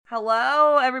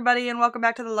Hello, everybody, and welcome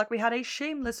back to the Luck We Had a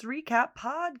Shameless Recap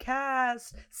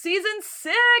podcast. Season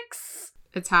 6!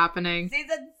 It's happening.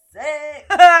 Season 6!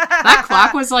 That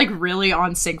clap was like really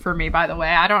on sync for me, by the way.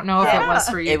 I don't know if it was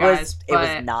for you guys. It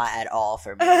was not at all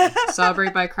for me.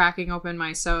 Celebrate by cracking open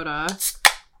my soda.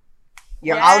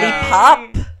 Your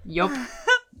Olipop? Yup.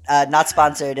 Not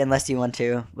sponsored unless you want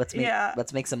to. Let's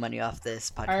make some money off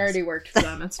this podcast. I already worked for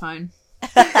them. It's fine.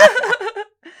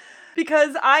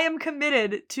 Because I am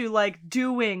committed to, like,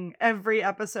 doing every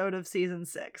episode of season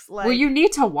 6. Like, well, you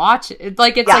need to watch it. It's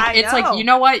like, you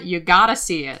know what? You gotta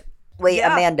see it. Wait,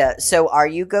 yeah. Amanda, so are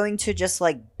you going to just,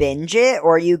 like, binge it,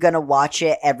 or are you going to watch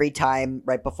it every time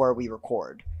right before we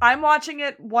record? I'm watching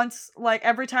it once, like,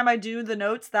 every time I do the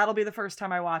notes, that'll be the first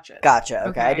time I watch it. Gotcha,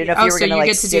 okay. I didn't know if you were going to,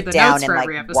 like, sit down and,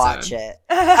 like, watch it.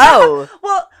 Oh!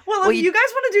 Well, if you guys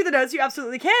want to do the notes, you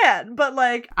absolutely can, but,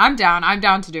 like... I'm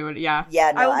down to do it, yeah.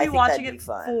 Yeah, no, I will be watching it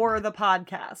for the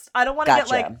podcast. I don't want to get,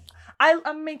 like...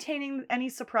 I'm maintaining any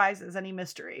surprises, any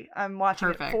mystery. I'm watching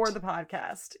it for the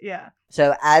podcast. Yeah.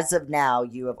 So as of now,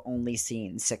 you have only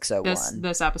seen 601.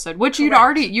 This episode, which you'd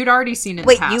already seen in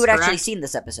the past. Wait, you had actually seen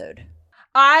this episode?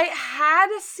 I had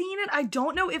seen it. I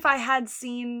don't know if I had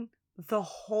seen the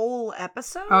whole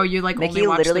episode. Oh, you like Mickey only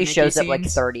watched literally the Mickey shows scenes? up like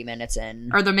 30 minutes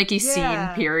in, or the Mickey scene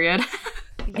period.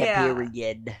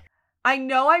 Period. I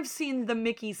know I've seen the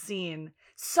Mickey scene.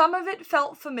 Some of it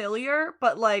felt familiar,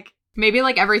 but like. Maybe,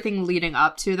 like, everything leading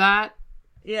up to that.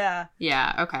 Yeah.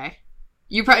 Yeah, okay.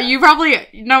 You probably,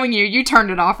 knowing you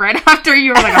turned it off right after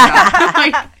you were like,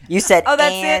 I'm done. You said, oh,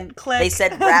 that's it, click. They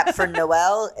said rap for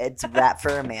Noelle, it's rap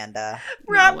for Amanda.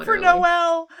 Rap for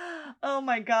Noelle! Oh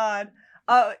my god.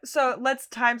 So let's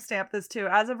timestamp this too.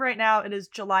 As of right now, it is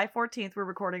July 14th, we're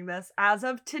recording this. As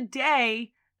of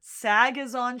today, SAG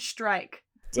is on strike.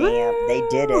 Damn, they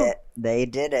did it. They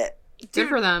did it. Good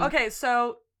for them. Okay,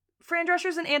 so... Fran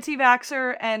Drescher's an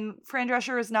anti-vaxxer, and Fran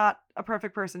Drescher is not a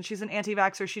perfect person. She's an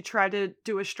anti-vaxxer. She tried to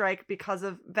do a strike because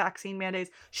of vaccine mandates.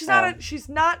 She's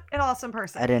not an awesome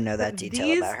person. I didn't know that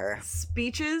detail about her. These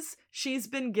speeches she's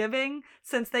been giving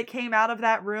since they came out of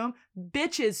that room,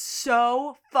 bitch is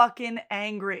so fucking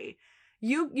angry.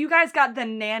 You guys got the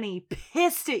nanny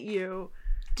pissed at you.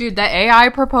 Dude, the AI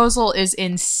proposal is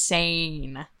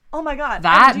insane. Oh my god.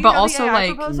 That, but also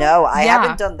like... proposal? No, I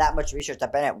haven't done that much research.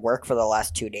 I've been at work for the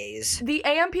last 2 days. The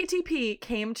AMPTP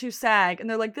came to SAG and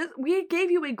they're like, we gave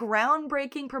you a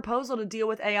groundbreaking proposal to deal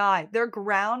with AI. Their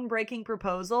groundbreaking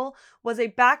proposal was a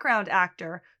background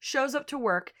actor shows up to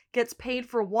work, gets paid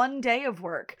for 1 day of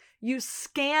work. You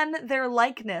scan their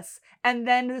likeness and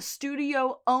then the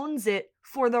studio owns it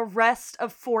for the rest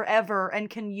of forever and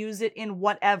can use it in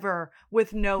whatever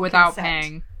without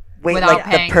paying. Wait, like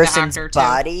the person's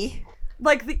body?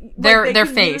 Like their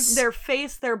face. Their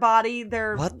face, their body,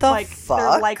 their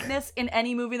their likeness in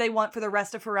any movie they want for the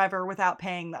rest of forever without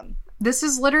paying them. This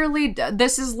is literally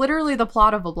the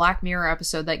plot of a Black Mirror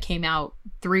episode that came out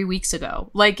 3 weeks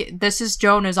ago. Like, this is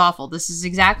Joan is Awful. This is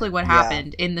exactly what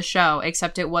happened in the show,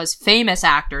 except it was famous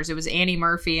actors. It was Annie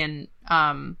Murphy and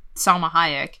Salma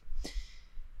Hayek.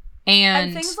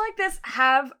 And things like this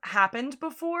have happened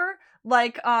before.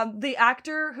 Like, the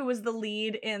actor who was the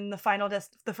lead in the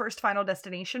first Final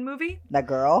Destination movie. The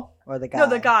girl? Or the guy? No,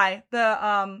 the guy.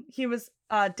 He was,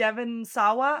 Devon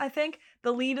Sawa, I think.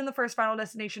 The lead in the first Final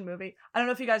Destination movie. I don't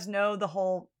know if you guys know the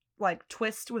whole, like,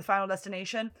 twist with Final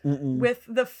Destination. Mm-mm. With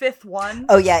the fifth one.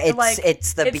 Oh, yeah,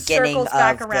 it's the beginning of it circles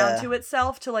back around to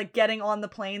itself to, like, getting on the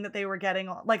plane that they were getting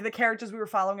on. Like, the characters we were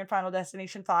following in Final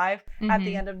Destination 5 at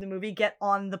the end of the movie get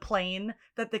on the plane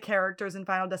that the characters in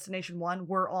Final Destination 1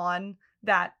 were on.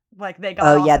 That, like, they got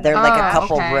off. Oh, yeah, they're, like, a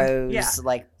couple rows,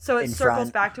 like, so it in circles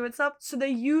front. back to itself. So they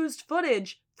used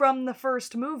footage from the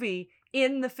first movie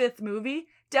in the fifth movie.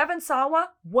 Devon Sawa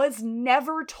was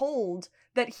never told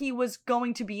that he was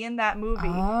going to be in that movie. He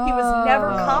was never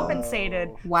compensated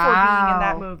for being in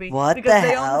that movie. What because the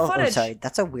they hell? Own the footage. Oh, sorry,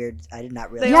 that's a weird... I did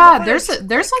not realize Yeah, there's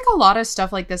like a lot of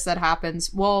stuff like this that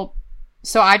happens. Well,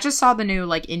 so I just saw the new,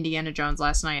 like, Indiana Jones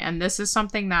last night, and this is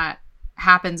something that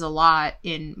happens a lot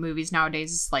in movies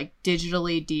nowadays, is like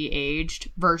digitally de-aged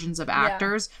versions of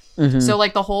actors. Mm-hmm. So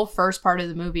like the whole first part of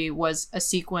the movie was a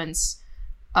sequence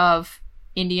of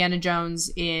Indiana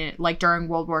Jones in, like, during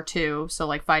World War II, so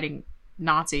like fighting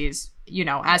Nazis, you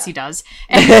know, as he does.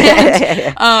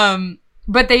 And,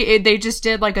 but they just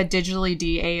did like a digitally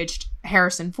de-aged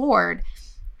Harrison Ford,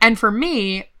 and for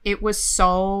me it was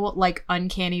so like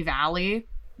uncanny valley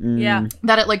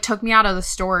that it like took me out of the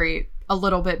story a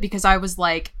little bit, because I was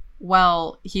like,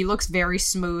 well, he looks very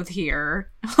smooth here.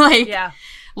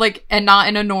 Like, and not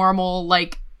in a normal,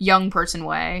 like, young person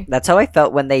way. That's how I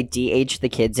felt when they de-aged the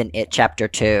kids in It Chapter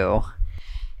 2.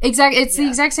 It's the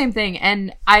exact same thing.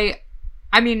 And I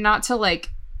mean, not to like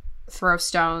throw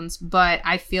stones, but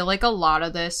I feel like a lot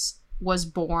of this was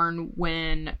born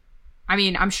when, I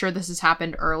mean, I'm sure this has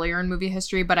happened earlier in movie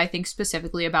history, but I think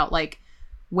specifically about like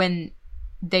when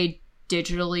they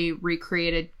digitally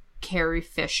recreated Carrie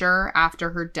Fisher after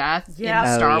her death in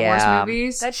the Star Wars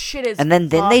movies. That shit is And then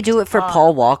didn't they do it for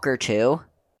Paul Walker too?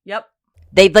 Yep.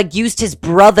 They like used his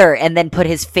brother and then put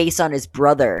his face on his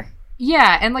brother.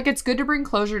 Yeah, and like it's good to bring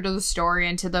closure to the story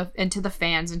and to the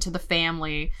fans and to the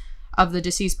family of the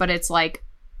deceased, but it's like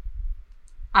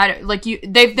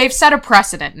they've set a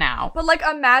precedent now. But like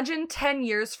imagine 10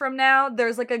 years from now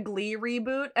there's like a Glee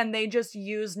reboot and they just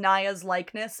use Naya's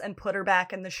likeness and put her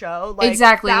back in the show. Like,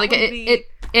 exactly. Like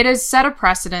it has set a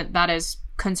precedent that is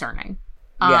concerning.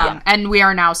 And we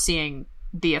are now seeing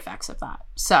the effects of that.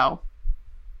 So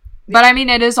but I mean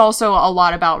it is also a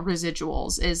lot about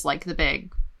residuals is like the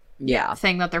big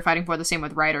thing that they're fighting for. The same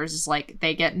with writers is like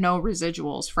they get no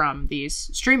residuals from these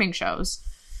streaming shows.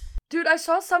 Dude, I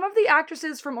saw some of the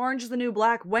actresses from Orange is the New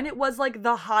Black when it was like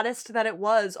the hottest that it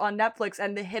was on Netflix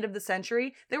and the hit of the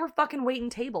century. They were fucking waiting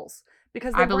tables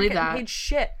because they weren't getting paid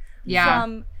shit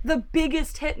from the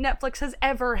biggest hit Netflix has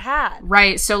ever had.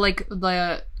 Right. So like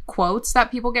the quotes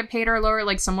that people get paid are lower.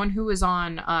 Like someone who was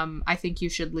on I Think You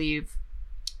Should Leave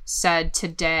said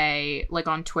today, like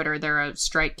on Twitter, they're a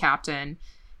strike captain,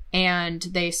 and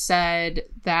they said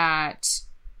that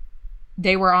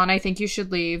they were on I Think You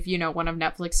Should Leave, you know, one of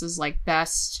Netflix's like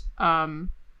best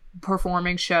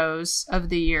performing shows of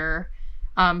the year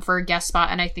for a guest spot.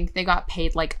 And I think they got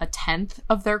paid like 1/10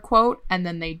 of their quote, and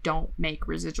then they don't make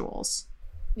residuals.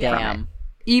 Damn.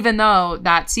 Even though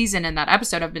that season and that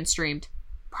episode have been streamed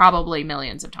probably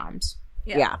millions of times.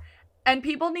 Yeah. And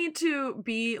people need to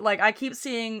be like, I keep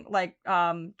seeing like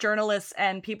journalists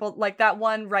and people like that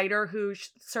one writer who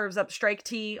serves up strike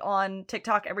tea on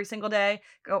TikTok every single day,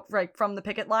 go right from the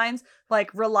picket lines, like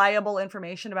reliable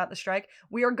information about the strike.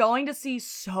 We are going to see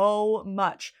so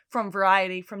much from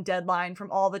Variety, from Deadline, from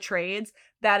all the trades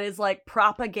that is like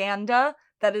propaganda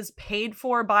that is paid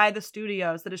for by the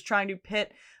studios that is trying to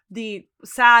pit the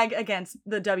SAG against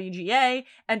the WGA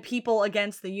and people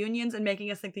against the unions and making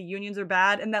us think the unions are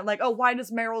bad and that like, oh, why does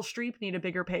Meryl Streep need a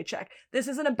bigger paycheck? This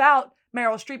isn't about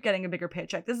Meryl Streep getting a bigger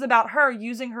paycheck. This is about her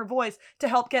using her voice to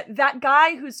help get that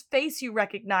guy whose face you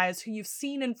recognize, who you've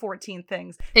seen in 14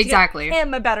 Things. Exactly. To get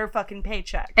him a better fucking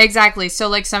paycheck. Exactly. So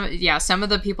like some of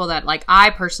the people that like I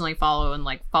personally follow and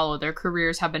like follow their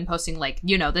careers have been posting like,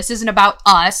 you know, this isn't about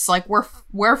us. Like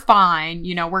we're fine.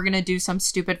 You know, we're going to do some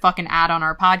stupid fucking ad on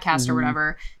our podcast or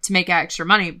whatever to make extra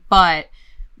money. But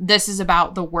this is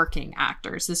about the working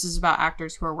actors. This is about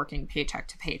actors who are working paycheck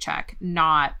to paycheck,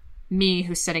 not me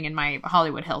who's sitting in my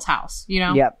Hollywood Hills house, you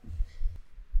know? Yep.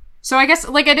 So I guess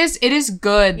like it is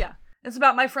good. Yeah. It's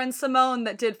about my friend Simone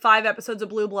that did 5 episodes of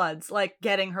Blue Bloods, like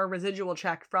getting her residual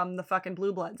check from the fucking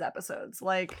Blue Bloods episodes.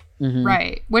 Like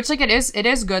Right. Which like it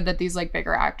is good that these like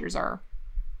bigger actors are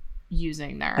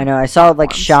using their I know, I saw like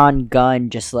platforms. Sean Gunn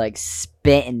just like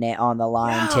spitting it on the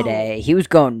line today. He was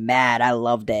going mad. I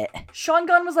loved it. Sean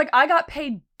Gunn was like, I got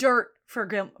paid dirt for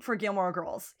Gilmore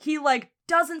Girls. He like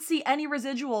doesn't see any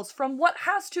residuals from what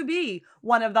has to be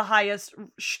one of the highest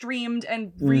streamed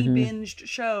and re-binged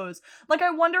shows. Like,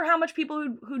 I wonder how much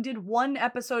people who did one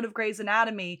episode of Grey's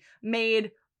Anatomy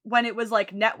made when it was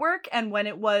like network and when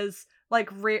it was like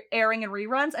airing in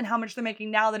reruns, and how much they're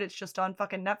making now that it's just on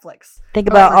fucking Netflix. Think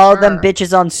about all them sure.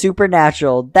 bitches on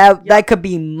Supernatural. That could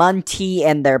be money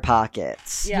in their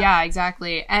pockets. Yeah,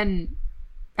 exactly. And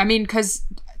I mean, because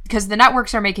the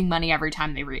networks are making money every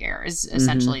time they re-air is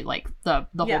essentially like the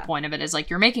whole point of it is like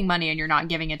you're making money and you're not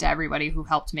giving it to everybody who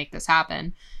helped make this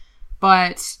happen.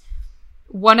 But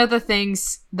one of the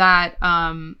things that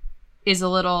is a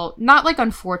little not like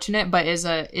unfortunate, but is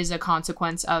a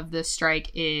consequence of this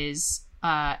strike is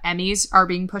Emmys are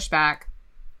being pushed back.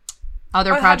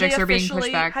 Other projects are being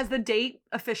pushed back. Has the date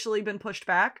officially been pushed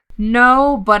back?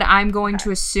 No, but I'm going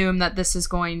to assume that this is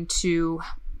going to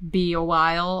be a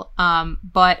while.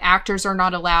 But actors are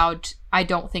not allowed, I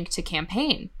don't think, to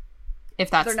campaign. If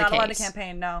that's the case. They're not allowed to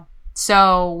campaign, no.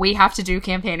 So we have to do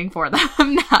campaigning for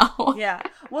them now. Yeah.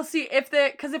 We'll see if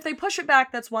they push it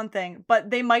back, that's one thing, but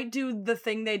they might do the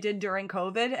thing they did during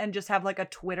COVID and just have like a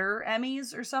Twitter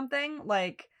Emmys or something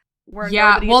like where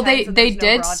they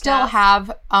did still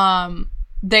have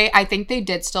I think they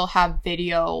did still have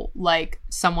video like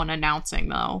someone announcing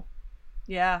though.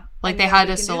 Yeah. Like they had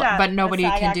to still, but nobody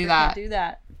can do that. Can't do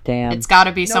that. Damn. It's got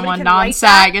to be someone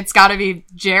non-SAG. It's got to be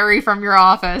Jerry from your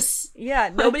office. Yeah,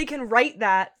 nobody can write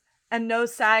that. And no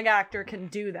SAG actor can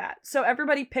do that. So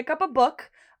everybody pick up a book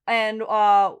and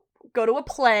go to a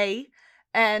play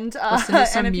And Listen to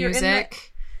some and if you're in the-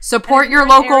 music. Support your you're in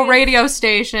local areas- radio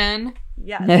station.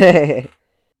 yes.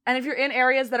 And if you're in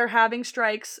areas that are having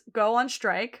strikes, go on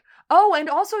strike. Oh, and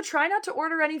also try not to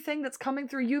order anything that's coming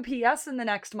through UPS in the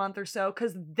next month or so,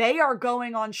 because they are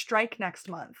going on strike next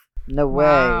month. No way.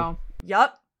 Wow.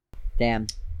 Yup. Damn.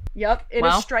 Yup. It is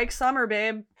Well. strike summer,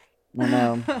 babe. I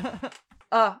know.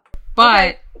 But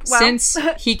Okay, well, since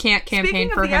he can't campaign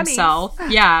speaking of for the Emmys. himself,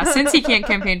 since he can't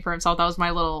campaign for himself, that was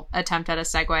my little attempt at a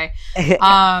segue.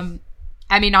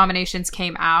 Emmy nominations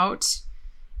came out,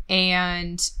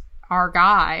 and our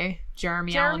guy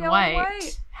Jeremy Allen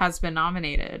White has been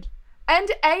nominated. And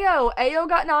Ayo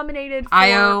got nominated for...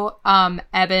 Io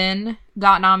Eben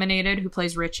got nominated, who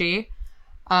plays Richie.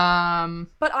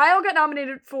 But Ayo got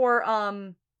nominated for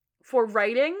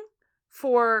writing,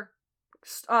 for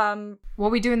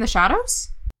What We Do in the Shadows?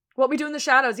 What We Do in the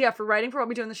Shadows. Yeah, for writing for What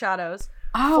We Do in the Shadows.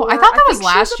 Oh, For- I thought that I was think she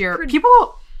was last a year.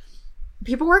 pro-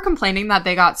 People were complaining that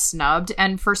they got snubbed,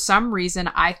 and for some reason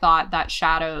I thought that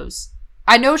Shadows...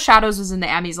 I know Shadows was in the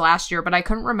Emmys last year, but I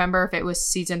couldn't remember if it was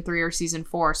season 3 or season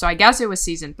 4, so I guess it was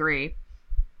season 3.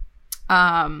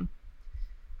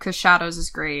 Because Shadows is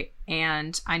great,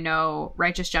 and I know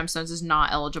Righteous Gemstones is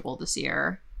not eligible this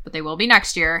year, but they will be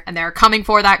next year, and they're coming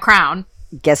for that crown.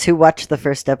 Guess who watched the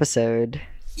first episode?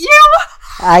 You!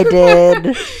 I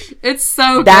did. It's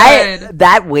so that good.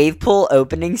 that wave pool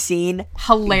opening scene,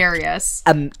 Hilarious.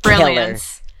 killer,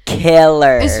 Brilliance.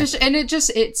 killer. It's just, and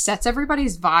it sets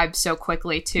everybody's vibe so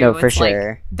quickly too. No, for It's like,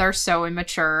 sure. they're so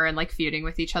immature and like feuding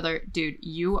with each other. Dude,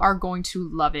 you are going to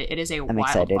love it. It is a I'm wild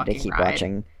excited to fucking keep ride.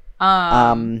 watching.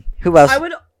 Um, Who else? I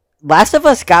would... Last of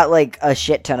Us got like a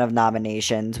shit ton of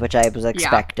nominations, which I was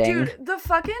expecting. Dude, the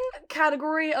fucking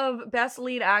category of best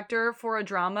lead actor for a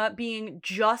drama being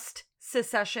just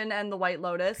Secession and The White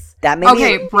Lotus. That made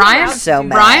okay, me Brian so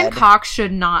mad. Brian Cox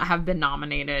should not have been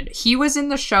nominated. He was in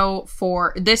the show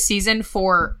for this season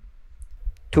for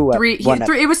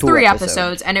it was three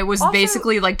episodes, and it was Also-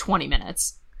 basically like 20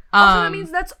 minutes. Also, that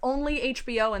means that's only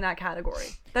HBO in that category.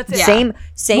 That's it. Yeah.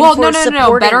 Same Well, for no.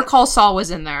 supporting. Better Call Saul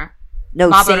was in there. No,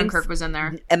 Bob same. Odenkirk was in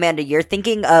there. Amanda, you're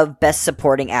thinking of best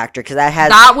supporting actor because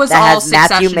that was all has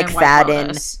Matthew Succession and White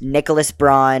Lotus. McFadden, Nicholas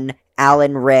Braun,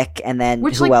 Alan Rick, and then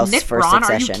Which, who like, else Nick for Braun?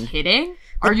 Are you Succession? kidding?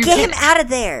 Are you Get kidding? him out of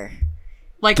there.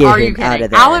 Like, Get are you him out kidding?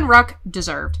 of there. Alan Ruck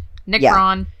deserved. Nick Yeah.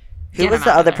 Braun. Who was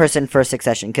the other person for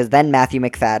Succession? Because then Matthew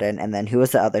McFadden, and then who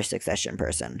was the other Succession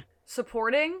person?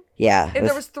 Supporting? Yeah. If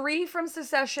there was 3 from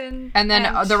Secession. And then,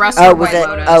 the 2 rest from Oh, were was White it?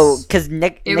 Lotus. Oh, because It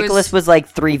Nicholas was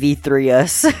like 3v3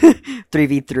 us,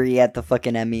 3v3 at the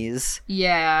fucking Emmys.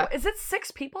 Yeah. Is it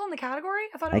 6 people in the category?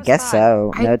 I thought it I was guess 5.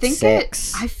 so. No, I it's think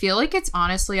 6. I feel like it's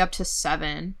honestly up to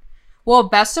 7. Well,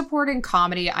 best supporting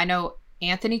comedy, I know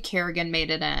Anthony Kerrigan made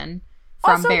it in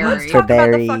from Also, Barry. let's talk about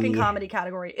Barry. the fucking comedy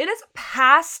category. It is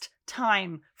past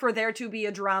time for there to be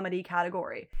a dramedy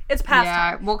category. It's past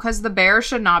Yeah, time. well, because the Bear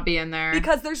should not be in there.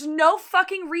 Because there's no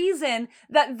fucking reason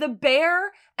that The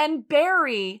Bear and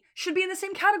Barry should be in the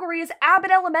same category as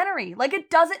Abbott Elementary. Like, it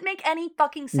doesn't make any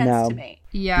fucking sense No. to me. Not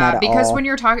Yeah, at because all. when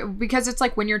you're talking, because it's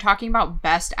like when you're talking about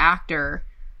best actor,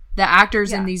 the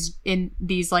actors Yeah. in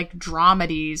these like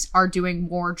dramedies are doing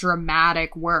more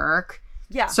dramatic work.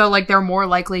 Yeah. So like they're more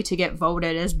likely to get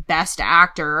voted as best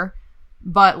actor.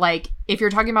 But like if you're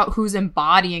talking about who's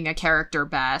embodying a character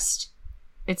best,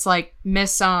 it's like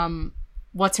Miss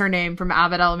what's her name from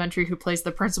Abbott Elementary who plays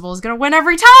the principal is gonna win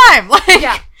every time. Like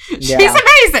Yeah. she's Yeah.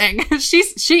 amazing.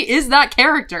 she is that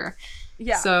character.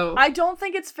 Yeah. So I don't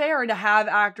think it's fair to have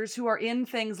actors who are in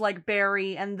things like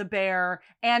Barry and The Bear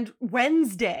and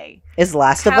Wednesday. Is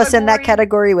Last of Us in that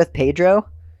category with Pedro?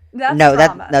 That's No,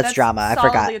 drama. that's drama. I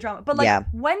forgot. solidly a drama. But like Yeah.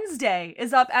 Wednesday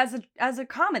is up as a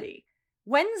comedy.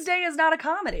 Wednesday is not a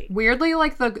comedy. weirdly,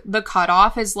 like the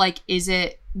cutoff is like,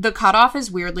 the cutoff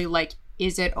is weirdly like,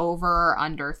 is it over or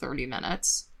under 30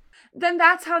 minutes? Then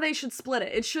that's how they should split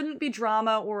it. It shouldn't be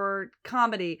drama or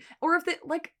comedy. Or if they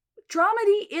like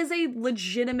dramedy is a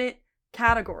legitimate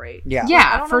category. Yeah. I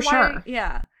Yeah, don't for know why- sure.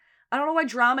 Yeah. I don't know why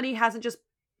dramedy hasn't just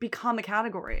become a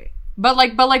category. But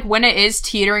like when it is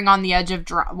teetering on the edge of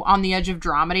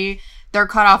dramedy, their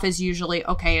cutoff is usually,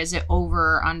 okay, is it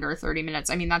over or under 30 minutes?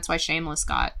 I mean, that's why Shameless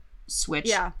got switched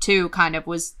Yeah. to kind of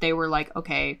was, they were like,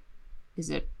 okay,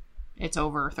 it's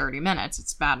over 30 minutes.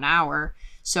 It's about an hour.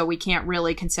 So we can't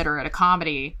really consider it a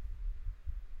comedy.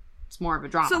 It's more of a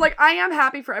drama. So like I am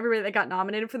happy for everybody that got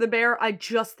nominated for The Bear. I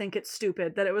just think it's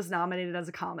stupid that it was nominated as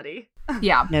a comedy.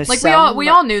 yeah. No, like some- we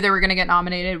all knew they were going to get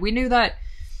nominated. We knew that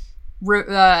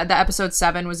the episode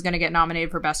 7 was going to get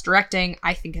nominated for best directing.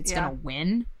 I think it's Yeah. going to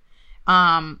win.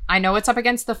 I know it's up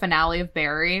against the finale of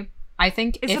Barry. I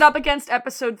think Is it up against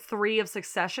episode 3 of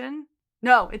Succession?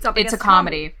 No, it's up It's against a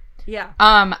comedy. Yeah.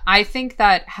 I think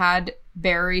that had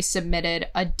Barry submitted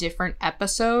a different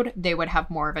episode, they would have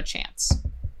more of a chance.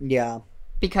 Yeah.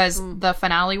 Because the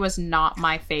finale was not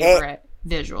my favorite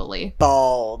visually.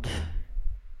 Bald.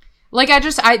 Like,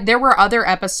 there were other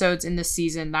episodes in the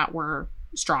season that were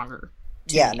stronger.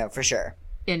 Yeah, no, for sure.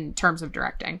 In terms of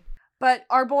directing. But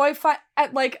our boy,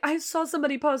 I saw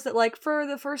somebody post that, like, for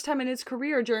the first time in his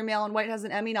career, Jeremy Allen White has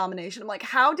an Emmy nomination. I'm like,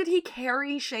 how did he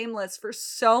carry Shameless for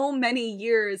so many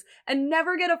years and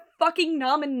never get a fucking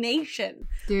nomination?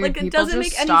 Dude, like, it doesn't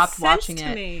make any sense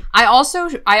to me. I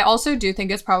also do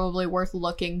think it's probably worth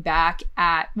looking back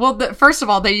at. Well, first of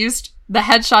all, they used the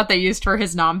headshot they used for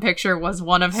his nom picture was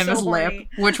one of him as Lip,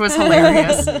 which was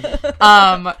hilarious.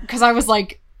 Because I was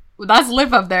like, that's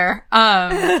Lip up there.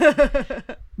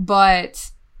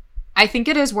 But I think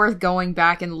it is worth going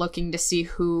back and looking to see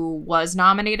who was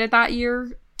nominated that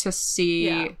year to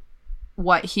see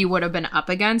what he would have been up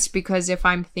against. Because if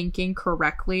I'm thinking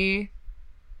correctly,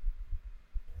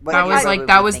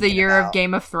 that was the year of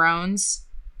Game of Thrones.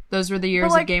 Those were the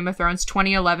years of Game of Thrones,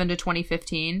 2011 to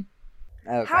 2015.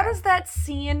 Okay. How does that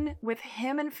scene with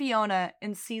him and Fiona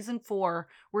in season 4,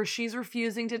 where she's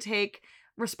refusing to take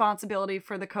responsibility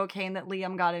for the cocaine that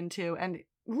Liam got into, and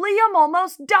Liam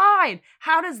almost died.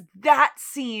 How does that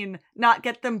scene not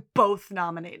get them both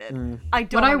nominated? I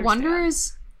don't understand. What I wonder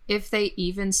is if they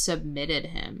even submitted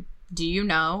him. Do you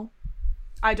know?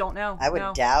 I don't know. I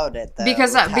would doubt it, though.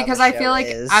 Because I feel like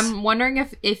I'm wondering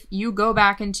if you go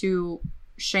back into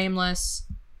Shameless,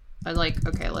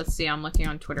 okay, let's see. I'm looking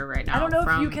on Twitter right now. I don't know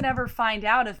if you can ever find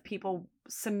out if people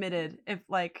submitted. I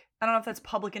don't know if that's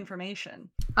public information.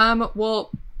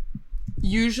 Well,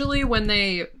 usually when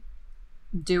they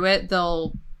do it,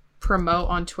 they'll promote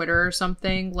on Twitter or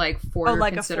something for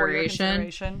your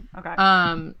consideration.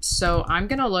 Okay. So I'm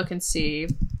gonna look and see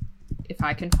if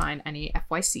I can find any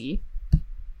FYC.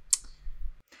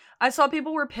 I saw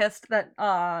people were pissed that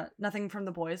Nothing from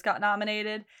the Boys got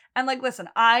nominated. And listen,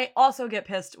 I also get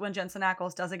pissed when Jensen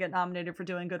Ackles doesn't get nominated for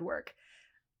doing good work.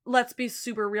 Let's be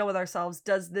super real with ourselves.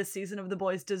 Does this season of The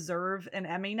Boys deserve an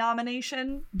Emmy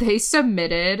nomination? They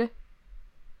submitted...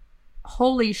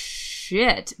 Holy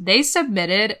shit. They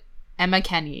submitted Emma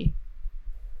Kenny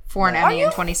for an Emmy in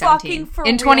 2017.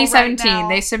 In 2017,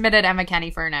 they submitted Emma Kenny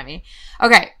for an Emmy.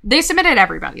 Okay, they submitted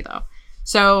everybody, though.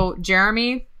 So,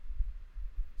 Jeremy...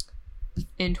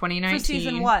 in 2019. For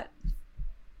season what?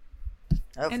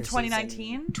 In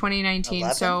 2019? 2019.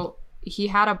 11? So he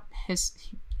had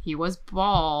he was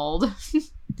bald. So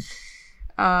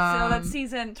that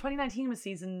season 2019 was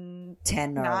season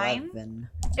 10 or 9? 11.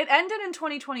 It ended in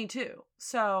 2022.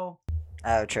 So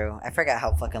Oh, true. I forgot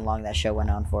how fucking long that show went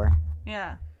on for.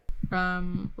 yeah.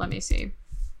 Let me see.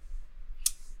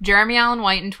 Jeremy Allen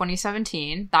White in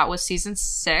 2017. That was season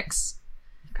 6.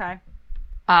 Okay.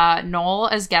 Noel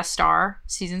as guest star,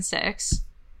 season 6.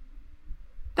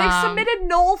 They submitted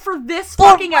Noel for this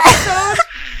fucking episode?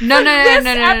 No.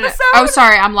 Episode? Oh,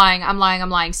 sorry, I'm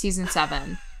lying. Season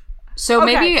 7. So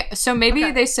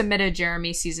maybe they submitted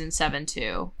Jeremy season 7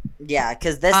 too. Yeah,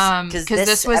 because this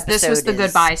was the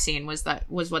goodbye scene was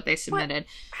what they submitted.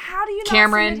 But how do you not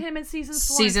Cameron, submit him in seasons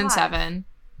 4 season and 5? 7.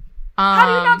 How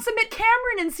do you not submit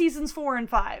Cameron in seasons 4 and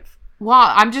 5?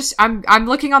 Well, I'm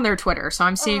looking on their Twitter, so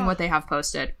I'm seeing what they have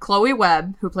posted. Chloe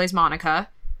Webb, who plays Monica,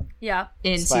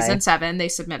 in Slay. season 7, they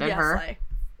submitted her. Slay.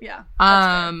 Yeah.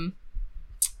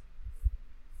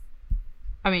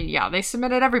 I mean, yeah, they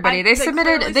submitted everybody. They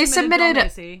submitted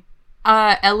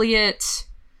Elliot.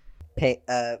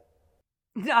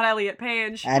 Not Elliot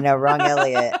Page. I know, wrong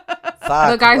Elliot.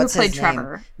 Fuck, the guy who what's played his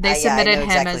Trevor. name? They submitted him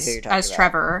exactly who you're talking as about.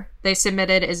 Trevor. They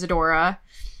submitted Isadora.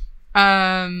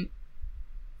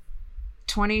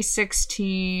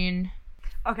 2016.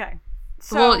 Okay.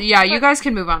 So, well, yeah, you guys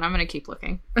can move on. I'm gonna keep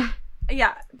looking.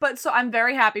 Yeah, but so I'm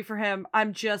very happy for him.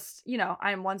 I'm just,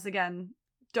 I'm once again,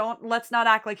 let's not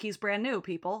act like he's brand new,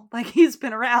 people. Like, he's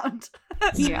been around.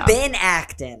 He's been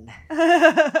acting.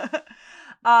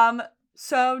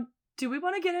 So do we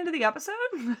want to get into the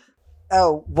episode?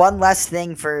 Oh, one last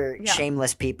thing for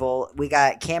Shameless people. We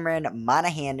got Cameron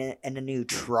Monaghan in a new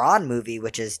Tron movie,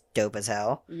 which is dope as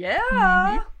hell. Yeah.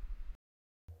 Mm-hmm.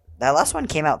 That last one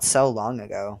came out so long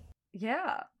ago.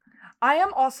 Yeah. I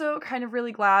am also kind of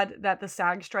really glad that the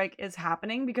SAG strike is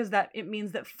happening because it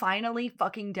means that finally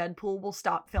fucking Deadpool will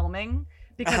stop filming,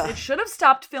 because it should have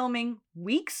stopped filming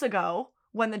weeks ago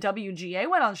when the WGA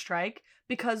went on strike,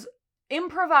 because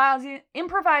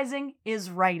improvising is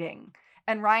writing.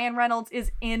 and Ryan Reynolds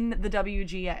is in the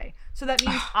WGA. So that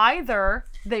means either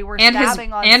they were and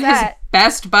stabbing on his set.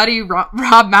 best buddy Rob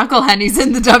McElhenney's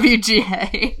in the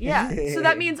WGA. Yeah. So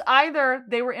that means either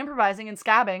they were improvising and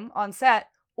scabbing on set,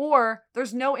 or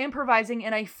there's no improvising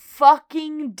in a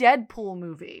fucking Deadpool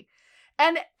movie.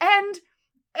 And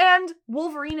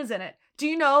Wolverine is in it. Do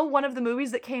you know one of the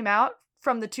movies that came out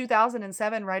from the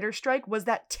 2007 writer's strike was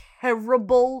that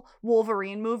terrible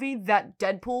Wolverine movie that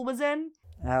Deadpool was in?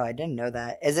 Oh, I didn't know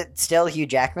that. Is it still Hugh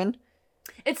Jackman?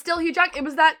 It's still Hugh Jackman.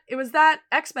 It was that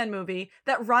X-Men movie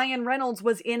that Ryan Reynolds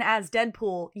was in as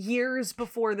Deadpool years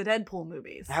before the Deadpool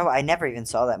movies. Oh, I never even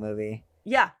saw that movie.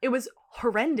 Yeah, it was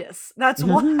horrendous. That's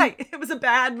why it was a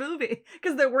bad movie,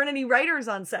 because there weren't any writers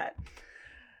on set.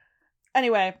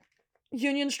 Anyway,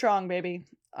 Union strong, baby.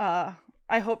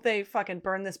 I hope they fucking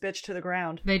burn this bitch to the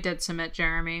ground. They did submit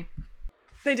Jeremy.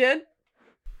 They did?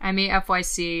 Emmy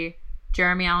FYC,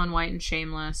 Jeremy Allen White and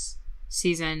Shameless,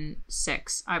 season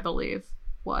 6, I believe,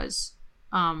 was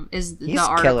He's the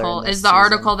killer in this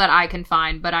article season. that I can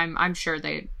find, but I'm sure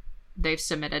they've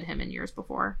submitted him in years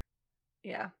before.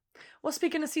 Yeah. Well,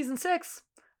 speaking of season 6,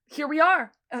 here we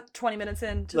are, 20 minutes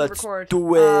into Let's the record.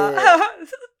 do it.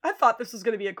 I thought this was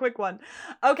going to be a quick one.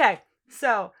 Okay,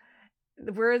 so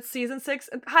we're at season 6.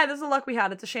 Hi, this is the luck we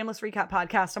had. It's a Shameless Recap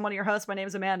podcast. I'm one of your hosts. My name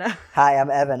is Amanda. Hi,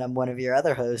 I'm Evan. I'm one of your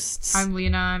other hosts. I'm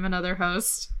Lena. I'm another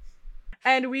host.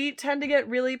 And we tend to get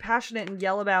really passionate and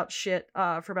yell about shit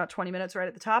for about 20 minutes right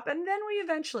at the top, and then we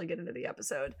eventually get into the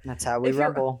episode. That's how we If you're-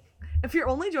 rumble. If you're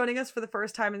only joining us for the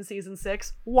first time in season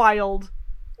 6, wild.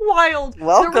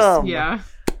 Welcome. Yeah.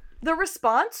 The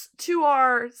response to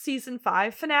our season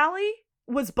 5 finale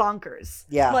was bonkers.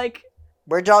 Yeah. Like,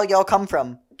 Where'd y'all come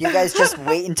from? Do you guys just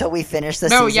wait until we finish the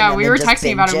season? No, yeah, and we then were just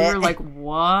texting about it. binge We were like,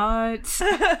 what?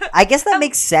 I guess that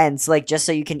makes sense. Like, just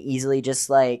so you can easily just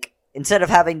like, instead of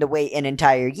having to wait an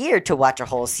entire year to watch a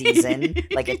whole season,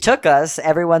 like it took us,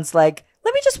 everyone's like,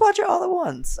 let me just watch it all at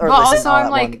once. Or But listen also, all I'm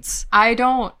at like, once. I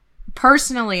don't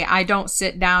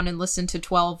sit down and listen to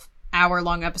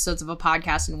 12-hour-long episodes of a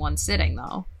podcast in one sitting,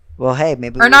 though. Well, hey,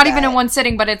 maybe Or we not got- even in one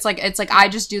sitting, but it's like I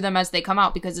just do them as they come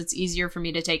out because it's easier for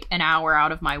me to take an hour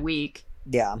out of my week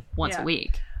Yeah. once Yeah. a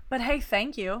week. but hey,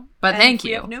 thank you. But And thank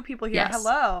we you. have new people here. Yes.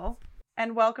 Hello.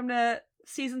 And welcome to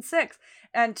season 6.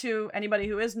 And to anybody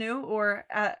who is new or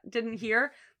didn't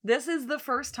hear, this is the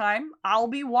first time I'll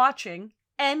be watching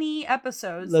any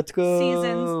episodes. Let's go.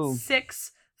 Seasons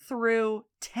 6 through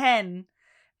 10.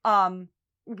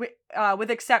 With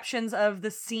exceptions of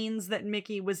the scenes that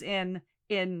Mickey was in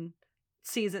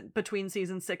between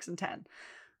season 6 and 10.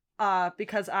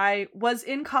 Because I was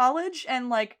in college and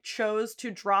like chose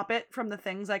to drop it from the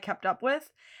things I kept up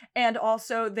with. And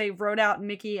also they wrote out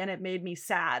Mickey and it made me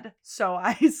sad. So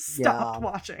I stopped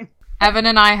watching. Evan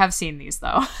and I have seen these,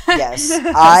 though. Yes.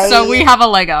 So we have a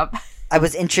leg up. I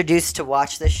was introduced to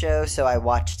watch the show, so I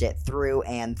watched it through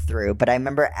and through. But I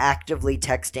remember actively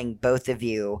texting both of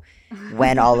you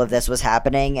when all of this was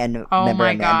happening, and Oh remember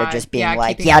my Amanda God. just being Yeah,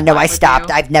 like, keeping "Yeah, up no, with I stopped.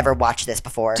 you. I've never watched this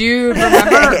before." Dude,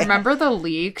 remember the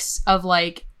leaks of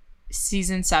like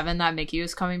season 7 that Mickey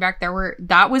was coming back?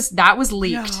 That was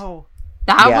leaked. No.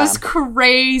 That Yeah. was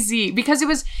crazy because it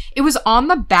was on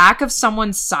the back of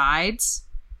someone's sides.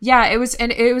 Yeah, it was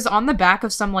on the back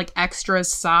of some like extra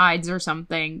sides or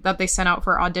something that they sent out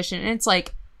for audition. And it's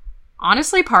like,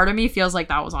 honestly, part of me feels like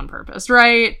that was on purpose,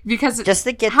 right? Because Just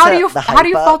to get how to do you the how do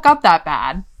you hype up. fuck up that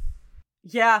bad?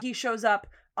 Yeah, he shows up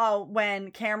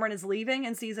when Cameron is leaving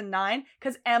in season 9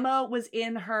 because Emma was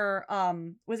in her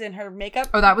makeup.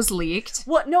 Oh, that was leaked.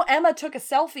 Well, no, Emma took a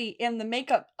selfie in the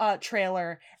makeup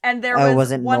trailer, and there Oh, was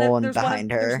wasn't Nolan there's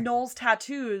behind her? There's Noel's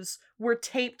tattoos were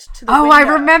taped to the Oh, I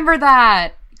window. remember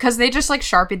that because they just like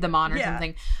Sharpied them on or Yeah.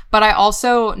 something. But I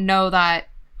also know that,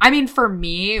 I mean, for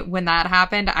me, when that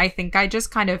happened, I think I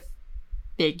just kind of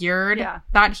figured Yeah.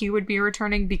 that he would be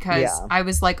returning because Yeah. I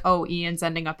was like, oh, Ian's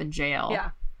ending up in jail.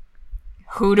 Yeah.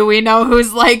 Who do we know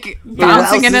who's like bouncing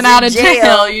else in is and out in of jail?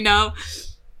 jail, you know?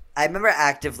 I remember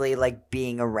actively like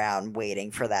being around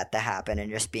waiting for that to happen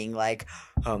and just being like,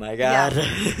 "Oh my god!"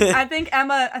 I think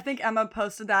Emma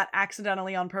posted that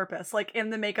accidentally on purpose, like in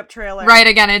the makeup trailer. Right,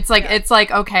 again, it's like,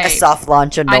 Yeah. okay. A soft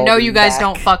launch of I know Noel you being guys back.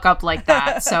 don't fuck up like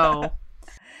that, so...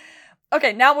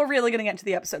 Okay, now we're really gonna get into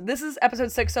the episode. This is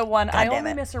episode 601. I damn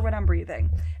only it. miss her when I'm breathing.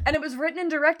 And it was written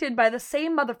and directed by the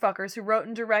same motherfuckers who wrote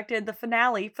and directed the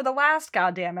finale for the last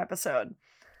goddamn episode.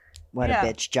 What Yeah.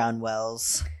 a bitch, John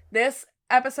Wells. This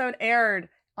episode aired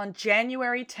on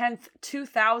January 10th,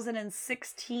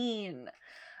 2016.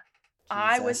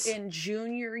 I was Jesus. in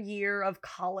junior year of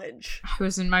college. I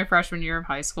was in my freshman year of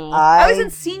high school. I was in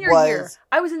senior year.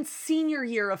 I was in senior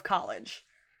year of college.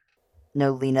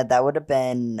 No, Lena, that would have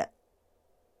been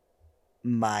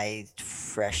my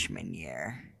freshman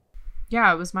year.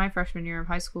 Yeah, it was my freshman year of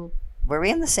high school. Were we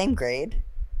in the same grade?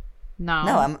 No.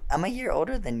 No, I'm a year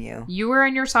older than you. You were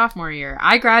in your sophomore year.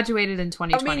 I graduated in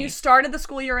 2020. I mean, you started the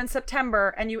school year in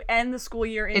September and you end the school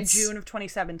year in It's- June of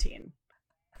 2017.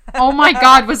 Oh my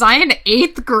god, was I in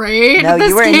 8th grade? No, this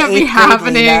you were in can't 8th be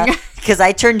happening. grade, because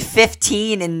I turned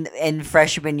 15 in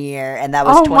freshman year, and that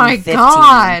was Oh my 2015.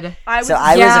 god. I was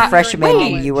Yeah, a freshman,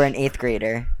 wait. and you were an 8th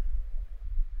grader.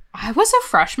 I was a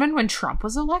freshman when Trump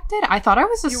was elected? I thought I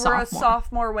was a You sophomore. were a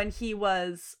sophomore when he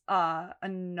was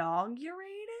inaugurated?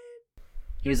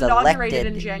 He was inaugurated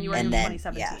elected in January and of then,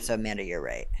 2017. Yeah, so Amanda, you're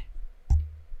right.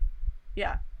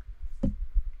 Yeah.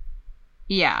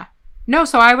 Yeah. No,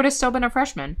 so I would have still been a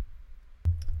freshman.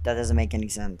 That doesn't make any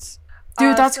sense.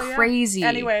 Dude, that's so yeah. crazy.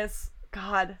 Anyways,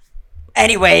 God.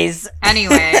 Anyways.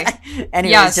 Anyway.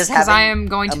 Anyways, Yes, just because having I am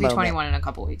going to a be moment. 21 in a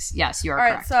couple weeks. Yes, you are All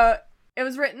right, correct. so it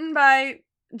was written by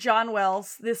John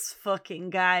Wells, this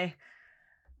fucking guy.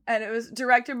 And it was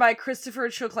directed by Christopher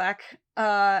Chuklak.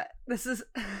 This is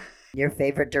Your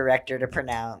favorite director to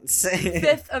pronounce.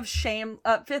 fifth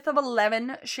of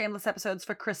 11 Shameless episodes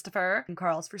for Christopher. And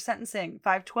Carl's for Sentencing.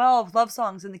 512 Love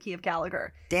Songs in the Key of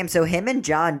Gallagher. Damn, so him and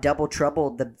John double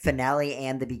troubled the finale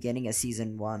and the beginning of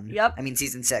season 1. Yep. I mean,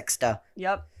 season 6, duh.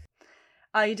 Yep.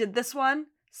 He did this one.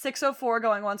 604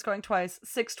 Going Once, Going Twice.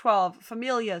 612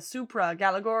 Familia, Supra,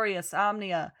 Galagorius,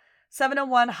 Omnia.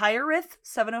 701 Hierith.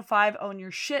 705 Own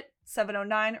Your Shit.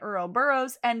 709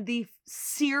 Ouroboros. And the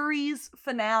series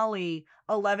finale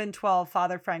 1112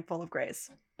 Father Frank Full of Grace.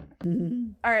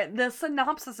 All right, the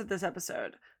synopsis of this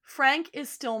episode. Frank is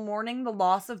still mourning the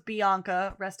loss of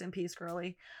Bianca, rest in peace,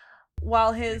 girly,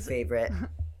 while his Favorite.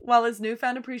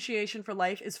 newfound appreciation for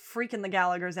life is freaking the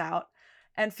Gallaghers out.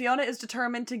 And Fiona is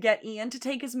determined to get Ian to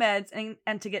take his meds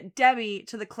and to get Debbie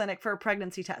to the clinic for a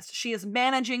pregnancy test. She is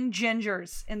managing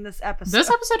gingers in this episode. This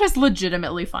episode is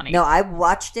legitimately funny. No, I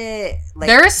watched it. Like,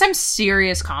 there is some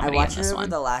serious I comedy in watched this it over one.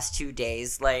 the last 2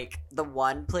 days. Like the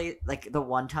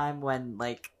one time when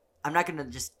I'm not gonna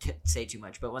just say too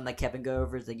much, but when Kevin go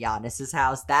over to Giannis's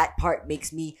house, that part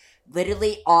makes me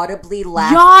literally audibly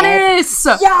laugh. Giannis!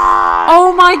 Yeah!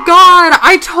 Oh my god!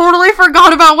 I totally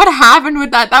forgot about what happened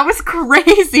with that. That was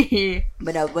crazy.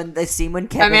 But no, when the scene when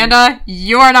Kevin Amanda,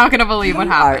 you are not gonna believe what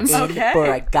you are happens. in Okay. for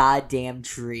a goddamn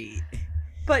treat.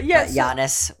 But yes, But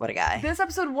Giannis, what a guy. this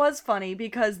episode was funny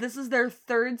because this is their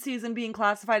third season being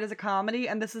classified as a comedy,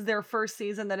 and this is their first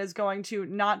season that is going to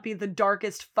not be the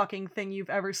darkest fucking thing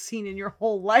you've ever seen in your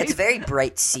whole life. It's a very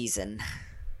bright season.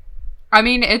 I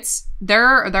mean, it's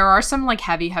there are some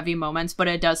heavy moments, but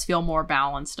it does feel more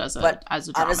balanced as a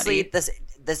dramedy. Honestly,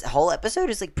 this whole episode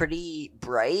is pretty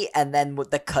bright, and then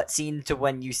with the cutscene to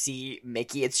when you see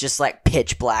Mickey, it's just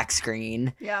pitch black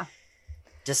screen. Yeah.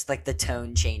 Just the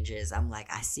tone changes. I'm like,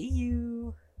 I see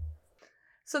you.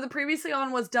 So the previously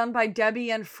on was done by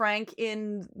Debbie and Frank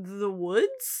in the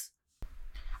woods.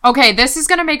 Okay, this is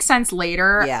gonna make sense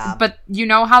later. Yeah. But you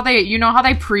know how they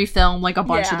pre-film a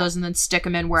bunch Yeah. of those and then stick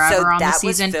them in wherever on the that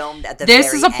season. was filmed at the This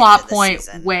very is a end plot of the point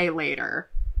season. way later.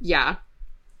 Yeah.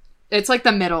 It's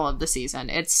the middle of the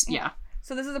season. It's yeah.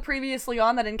 So this is the previously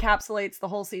on that encapsulates the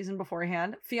whole season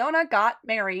beforehand. Fiona got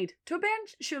married to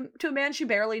a man she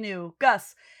barely knew,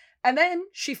 Gus. And then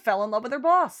she fell in love with her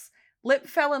boss. Lip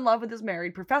fell in love with his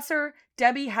married professor.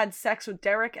 Debbie had sex with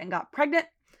Derek and got pregnant.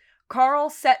 Carl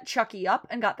set Chucky up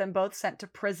and got them both sent to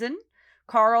prison.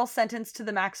 Carl sentenced to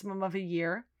the maximum of a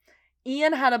year.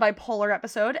 Ian had a bipolar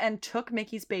episode and took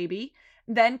Mickey's baby,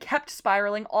 then kept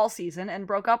spiraling all season and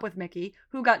broke up with Mickey,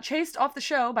 who got chased off the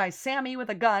show by Sammy with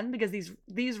a gun because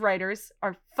these writers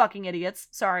are fucking idiots.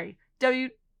 Sorry.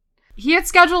 He had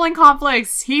scheduling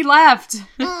conflicts. He left.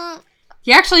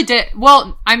 He actually did.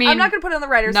 Well, I mean, I'm not going to put it on the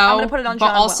writers. no, I'm going to put it on but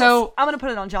John also- Wells. I'm going to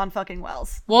put it on John fucking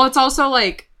Wells. well, it's also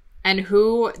and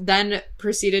who then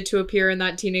proceeded to appear in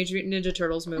that Teenage Mutant Ninja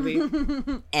Turtles movie?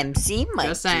 MC Mikey.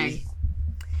 Just saying.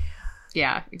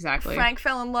 Yeah, exactly. Frank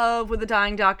fell in love with a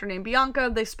dying doctor named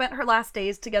Bianca. They spent her last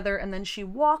days together, and then she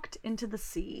walked into the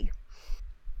sea.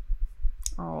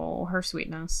 Oh, her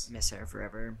sweetness. Miss her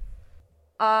forever.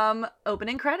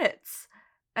 Opening credits.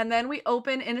 And then we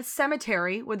open in a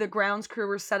cemetery where the grounds crew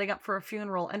are setting up for a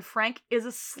funeral, and Frank is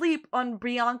asleep on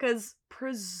Bianca's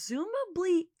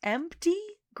presumably empty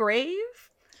grave?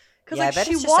 Because Yeah, I bet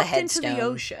she it's just a walked into the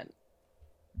headstone. ocean.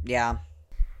 Yeah.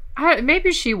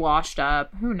 Maybe she washed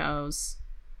up. Who knows?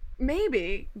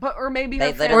 Maybe. Or maybe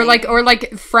They her literally-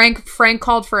 family- Frank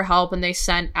called for help and they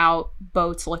sent out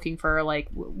boats looking for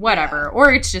whatever, Yeah.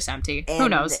 or it's just empty. Who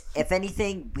And knows? if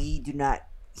anything, we do not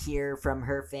hear from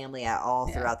her family at all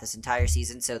throughout this entire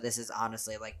season. So this is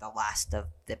honestly like the last of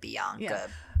the Bianca.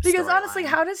 Because storyline. honestly,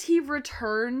 how does he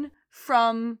return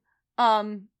from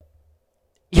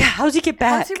Yeah, how does he get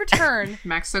back? How does he return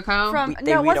Mexico? from? We It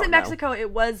don't wasn't know. Mexico.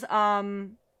 It was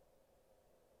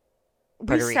we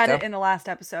Puerto said Rico? it in the last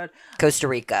episode. Costa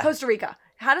Rica. Costa Rica.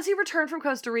 How does he return from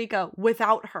Costa Rica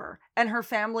without her, and her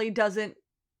family doesn't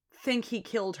think he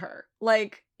killed her?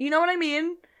 Like, you know what I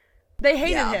mean? They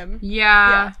hated Yeah. him.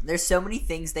 Yeah. There's so many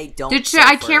things they don't. Did she? say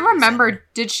I for can't a reason. remember.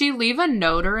 Did she leave a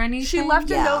note or anything? She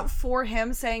left a Yeah. note for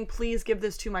him saying, "Please give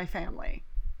this to my family."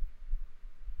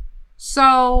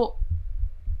 So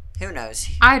Who knows?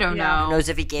 I don't Yeah. Who know. knows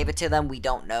if he gave it to them? We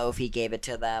don't know if he gave it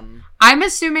to them. I'm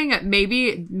assuming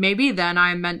maybe then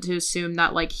I meant to assume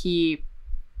that like he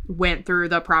went through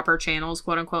the proper channels,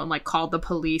 quote unquote, and like called the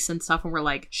police and stuff, and were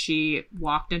like she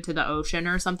walked into the ocean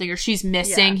or something, or she's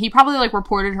missing. Yeah. He probably like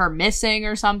reported her missing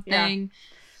or something.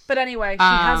 But anyway, she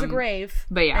has a Um, grave.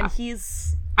 but yeah. and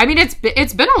he's I mean,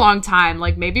 it's been a long time.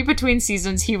 Like maybe between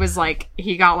seasons, he was like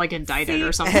he got like indicted See,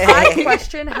 or something. I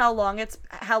question how long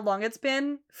it's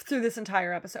been through this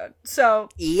entire episode. So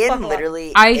Ian buckle up.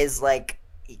 literally I- is like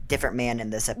a different man in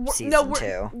this season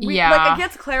too. Yeah. Like, it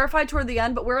gets clarified toward the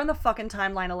end, but we're in the fucking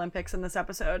timeline Olympics in this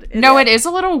episode. No, it is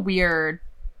a little weird.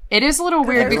 It is a little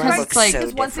weird everyone because looks it's like so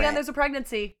because once again, different. there's a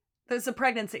pregnancy. There's a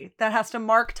pregnancy that has to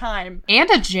mark time. and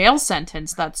a jail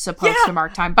sentence that's supposed Yeah. to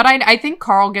mark time. But I think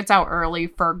Carl gets out early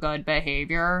for good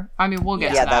behavior. I mean, we'll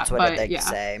get Yeah, to that. that's what but they yeah.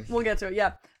 say. We'll get to it,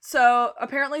 yeah. So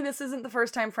apparently this isn't the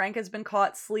first time Frank has been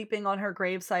caught sleeping on her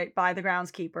gravesite by the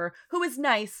groundskeeper, who is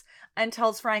nice and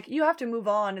tells Frank, "You have to move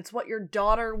on. It's what your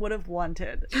daughter would have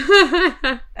wanted."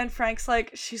 And Frank's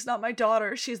like, "She's not my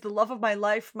daughter. She's the love of my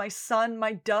life, my sun,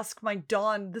 my dusk, my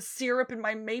dawn, the syrup in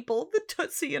my maple, the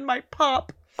tootsie in my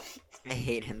pop." I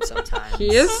hate him sometimes.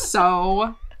 He is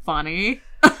so funny.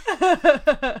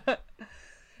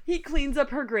 He cleans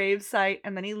up her gravesite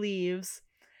and then he leaves.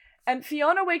 And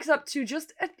Fiona wakes up to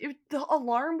the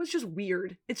alarm was just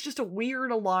weird. It's just a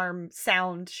weird alarm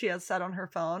sound she has set on her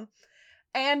phone.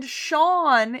 And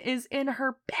Sean is in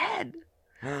her bed.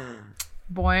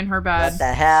 Boy in her What bed.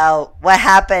 the hell? What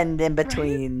happened in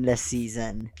between this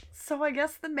season? So I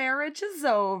guess the marriage is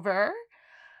over.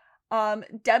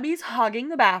 Debbie's hogging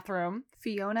the bathroom.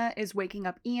 Fiona is waking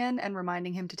up Ian and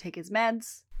reminding him to take his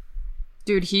meds.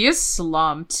 Dude, he is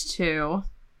slumped too.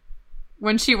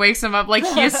 When she wakes him up, like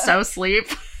he is so asleep.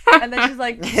 And then she's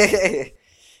like,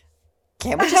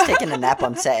 Cam was just taking a nap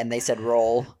on set and they said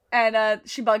roll. and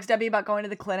she bugs Debbie about going to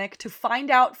the clinic to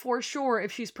find out for sure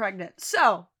if she's pregnant.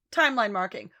 So, timeline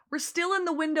marking. We're still in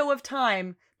the window of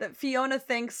time that Fiona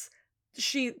thinks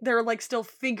they're like still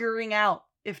figuring out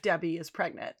if Debbie is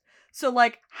pregnant. So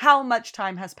like, how much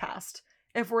time has passed?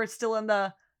 If we're still in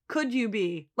the could you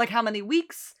be? Like, how many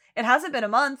weeks? It hasn't been a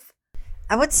month.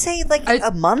 I would say like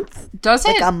a month.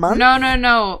 Doesn't Like a month?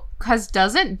 No. Because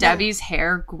doesn't Debbie's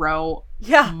hair grow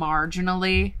Yeah.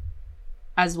 marginally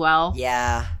as well?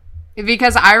 Yeah.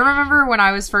 Because I remember when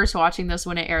I was first watching this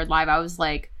when it aired live, I was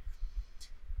like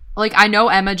I know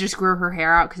Emma just grew her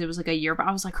hair out because it was like a year, but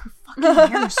I was like, her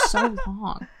fucking hair is so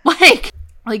long.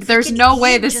 Like there's Fucking no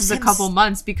way Ian this just is a him couple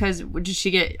months because did she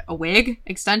get a wig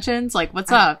extensions? Like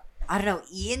what's up? I don't know.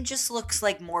 Ian just looks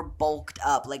like more bulked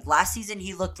up. Like last season,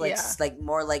 he looked like Yeah. like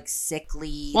more like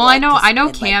sickly. Well, like, I know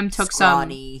and, Cam like, took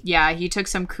scrawny. he took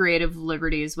some creative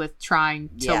liberties with trying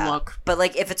to Yeah. look. But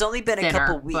like, if it's only been a thinner,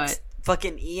 couple weeks, but-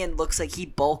 fucking Ian looks like he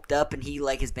bulked up and he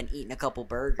like has been eating a couple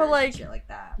burgers. But, like- and shit like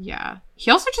that. Yeah,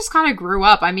 he also just kind of grew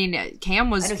up. I mean, Cam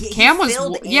was I know, he Cam was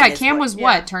filled in yeah is Cam what- was yeah.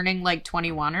 what turning like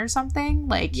 21 or something.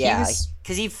 Like he Yeah, was.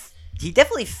 because he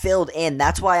definitely filled in.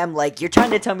 That's why I'm like, you're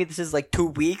trying to tell me this is like 2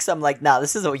 weeks. I'm like, nah,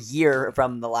 this is a year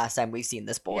from the last time we've seen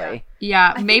this boy.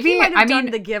 Yeah, I think maybe he might have done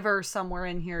mean The Giver somewhere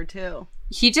in here too.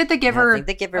 he did The Giver, think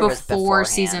The Giver was before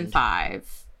season beforehand.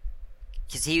 5.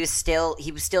 Because he was still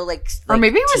like Or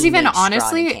maybe it was even teenage, scrawny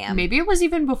honestly, Cam. maybe it was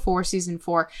even before season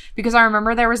 4 because I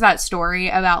remember there was that story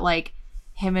about like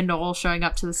him and Noel showing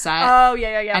up to the set Oh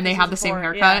yeah. and they this had was the same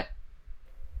before, haircut.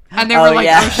 yeah. And they Oh, were like,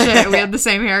 yeah. "Oh shit, we had the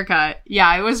same haircut."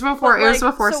 Yeah, it was before. But, It was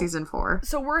like, before so- season 4.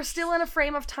 So we're still in a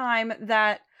frame of time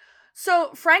that.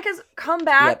 So Frank has come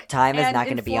back. Yep, time is and not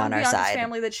gonna be on informed our Bianca's side.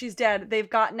 family that she's dead. They've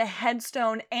gotten a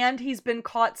headstone, and he's been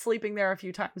caught sleeping there a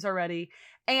few times already.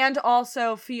 And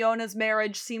also, Fiona's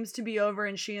marriage seems to be over,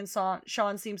 and she and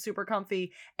Sean seem super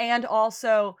comfy. And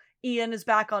also, Ian is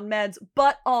back on meds,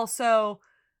 but also,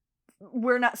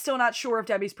 we're still not sure if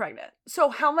Debbie's pregnant. So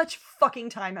how much fucking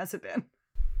time has it been?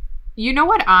 You know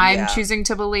what I'm Yeah. choosing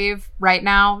to believe right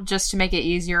now, just to make it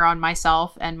easier on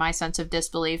myself and my sense of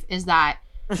disbelief, is that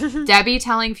Debbie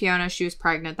telling Fiona she was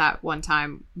pregnant that one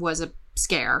time was a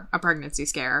pregnancy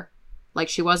scare. Like,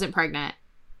 she wasn't pregnant.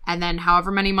 And then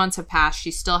however many months have passed,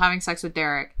 she's still having sex with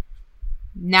Derek.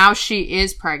 Now she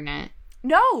is pregnant.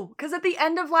 No, because at the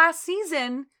end of last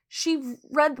season, she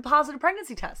read the positive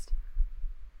pregnancy test.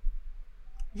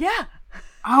 Yeah.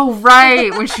 Oh,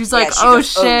 right. When she's like, Yeah, she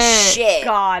goes, shit. Oh, shit.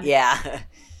 God. Yeah.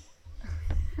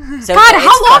 So God, it's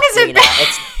how long fucked, has it Lena.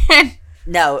 been?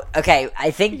 No, okay. I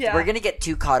think Yeah. we're going to get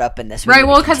too caught up in this. Right,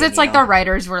 well, because it's like the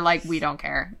writers were like, we don't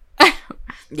care.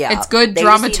 Yeah, it's good they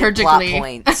just needed plot dramaturgically.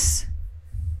 points.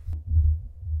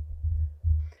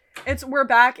 We're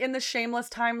back in the shameless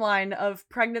timeline of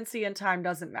pregnancy and time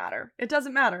doesn't matter. It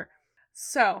doesn't matter.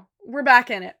 So, we're back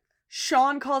in it.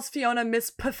 Sean calls Fiona Miss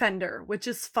Puffender, which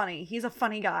is funny. He's a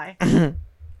funny guy.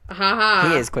 Haha.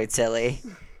 He is quite silly.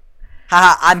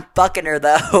 Haha, I'm fucking her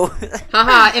though.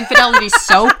 Haha, infidelity's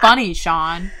so funny,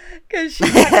 Sean. Because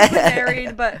she's technically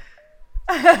married, but...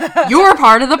 You're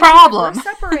part of the problem. We're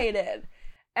separated.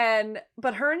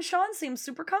 But her and Sean seem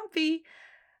super comfy.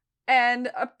 And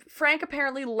Frank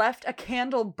apparently left a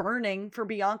candle burning for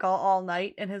Bianca all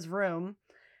night in his room.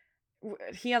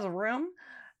 He has a room.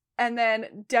 And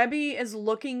then Debbie is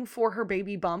looking for her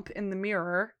baby bump in the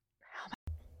mirror.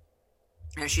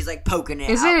 And she's like poking it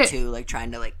Is out it- too, like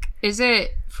trying to like. Is it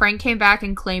Frank came back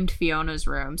and claimed Fiona's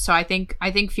room? So I think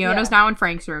Fiona's Yeah. now in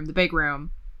Frank's room, the big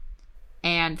room.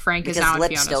 And Frank is now Because in Lip's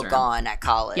Fiona's still room. gone at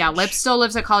college. Yeah, Lip still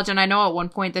lives at college, and I know at one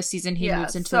point this season he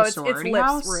moves into a sorority it's Lip's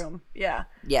house. room. Yeah.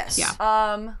 Yes.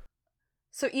 Yeah.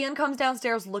 So Ian comes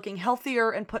downstairs looking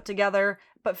healthier and put together,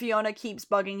 but Fiona keeps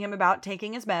bugging him about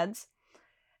taking his meds.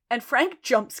 And Frank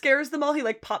jump scares them all. He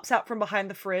like pops out from behind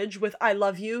the fridge with "I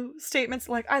love you" statements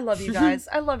like "I love you guys,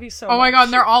 I love you so much." Oh my god,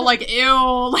 and they're all like,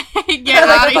 ew, like, get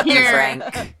Like, out of fuck you, here.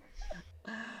 Frank.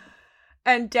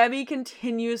 And Debbie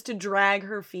continues to drag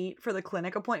her feet for the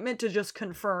clinic appointment to just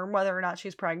confirm whether or not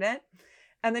she's pregnant.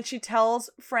 And then she tells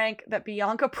Frank that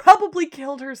Bianca probably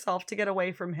killed herself to get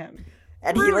away from him.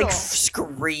 And he like Brutal.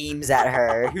 screams at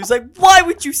her. He was like, "Why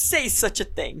would you say such a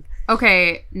thing?"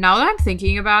 Okay, now that I'm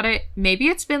thinking about it, maybe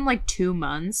it's been like 2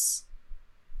 months.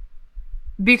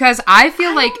 Because I feel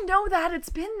I like... don't know that it's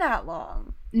been that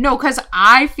long. No, because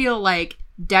I feel like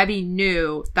Debbie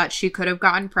knew that she could have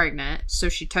gotten pregnant, so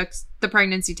she took the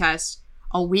pregnancy test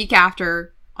a week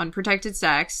after unprotected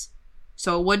sex,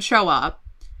 so it would show up.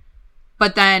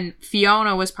 But then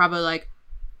Fiona was probably like,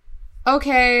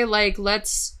 okay, like,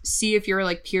 let's see if your,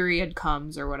 like, period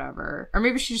comes or whatever. Or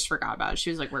maybe she just forgot about it. She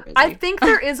was like, we're busy. I think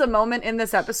there is a moment in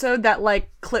this episode that, like,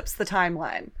 clips the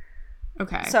timeline.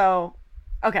 Okay. So,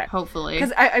 okay. Hopefully.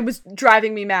 Because I was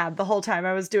driving me mad the whole time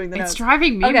I was doing the notes. It's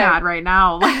driving me Okay. mad right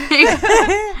now. Like,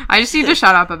 I just need to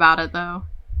shut up about it, though.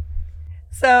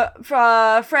 So,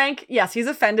 Frank, yes, he's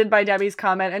offended by Debbie's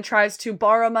comment and tries to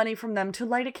borrow money from them to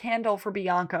light a candle for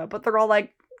Bianca, but they're all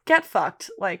like, get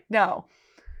fucked. Like, no.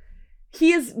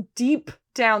 He is deep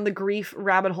down the grief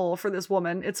rabbit hole for this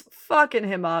woman. It's fucking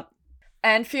him up.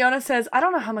 And Fiona says, I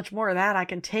don't know how much more of that I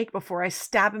can take before I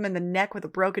stab him in the neck with a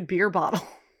broken beer bottle.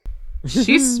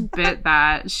 She spit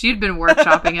that. She'd been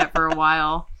workshopping it for a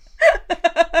while.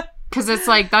 Because it's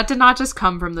like, that did not just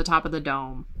come from the top of the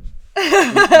dome.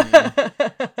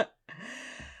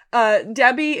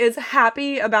 Debbie is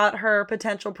happy about her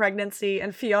potential pregnancy,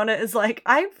 and Fiona is like,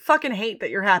 I fucking hate that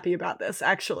you're happy about this,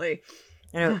 actually.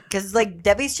 You know, because like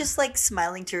Debbie's just like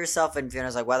smiling to herself, and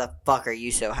Fiona's like, "Why the fuck are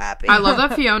you so happy?" I love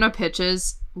that Fiona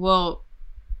pitches. Well,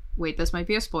 wait, this might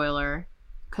be a spoiler.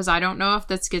 Because I don't know if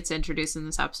this gets introduced in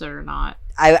this episode or not.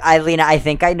 Lena, I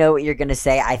think I know what you're gonna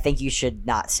say. I think you should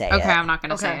not say it. Okay, I'm not going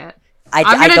to Okay. say it. I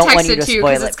I'm gonna don't text want you it to to you,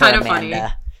 spoil 'cause it it's for kinda funny.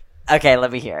 Amanda. Okay,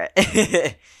 let me hear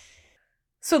it.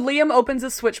 So Liam opens a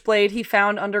switchblade he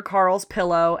found under Carl's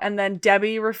pillow, and then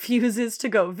Debbie refuses to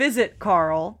go visit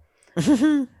Carl.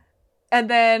 And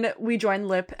then we join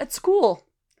Lip at school.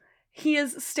 He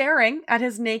is staring at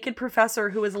his naked professor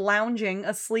who is lounging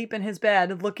asleep in his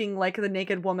bed, looking like the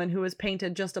naked woman who is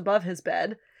painted just above his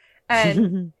bed.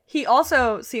 And he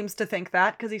also seems to think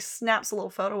that because he snaps a little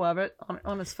photo of it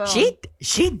on his phone.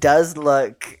 She does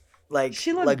look like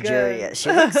She looked luxurious.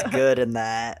 good. She looks good in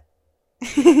that.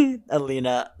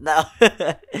 Alina, no,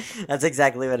 that's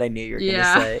exactly what I knew you were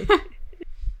Yeah. gonna say.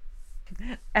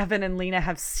 Evan and Lena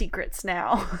have secrets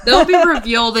now. They'll be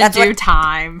revealed in That's due what-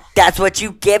 time. That's what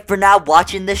you get for not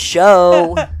watching the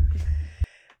show.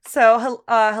 So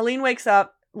Helene wakes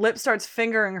up. Lip starts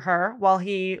fingering her while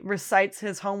he recites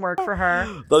his homework for her.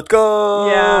 Let's go.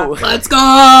 Yeah. Let's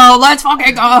go! Let's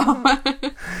fucking go!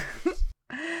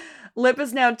 Lip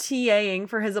is now TAing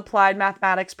for his applied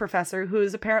mathematics professor, who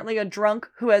is apparently a drunk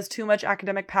who has too much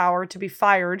academic power to be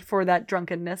fired for that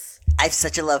drunkenness. I have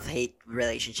such a love-hate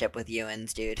relationship with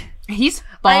Ewans, dude. He's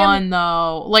fun,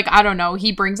 though. Like, I don't know.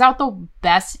 He brings out the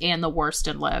best and the worst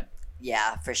in Lip.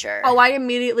 Yeah, for sure. Oh, I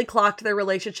immediately clocked their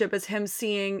relationship as him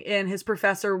seeing in his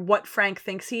professor what Frank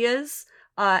thinks he is,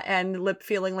 and Lip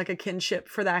feeling like a kinship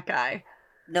for that guy.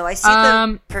 No, I see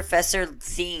the professor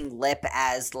seeing Lip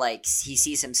as, like, he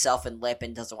sees himself in Lip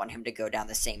and doesn't want him to go down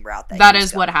the same route that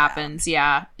is what happens,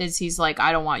 yeah. Is he's like,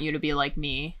 I don't want you to be like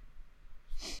me.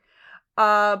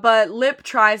 But Lip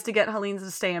tries to get Helene to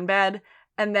stay in bed,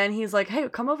 and then he's like, hey,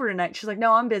 come over tonight. She's like,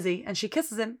 no, I'm busy. And she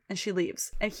kisses him, and she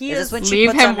leaves. And he is when she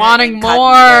leave puts him on her wanting incognito-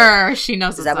 more. She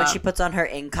knows Is what's that when up. she puts on her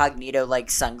incognito, like,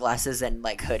 sunglasses and,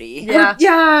 like, hoodie? Yeah.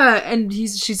 Yeah, and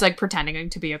she's like pretending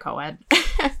to be a co-ed.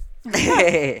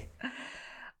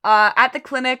 At the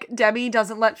clinic, Debbie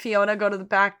doesn't let Fiona go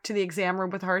back to the exam room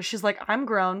with her. She's like, I'm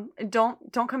grown. Don't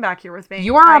come back here with me.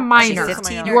 You are a I minor. can do this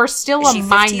on my own." You are still Is a she 15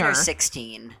 minor. or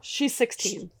 16? She's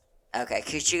 16. Okay,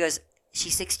 'cause she goes,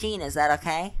 she's 16, is that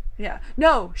okay? Yeah.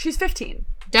 No, she's 15.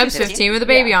 Deb's 15? 15 with a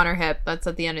baby Yeah. on her hip. That's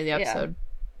at the end of the episode.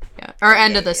 Yeah. Or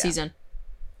end of the season.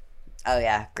 Oh,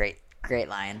 yeah, great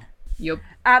line. Yup.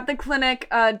 At the clinic,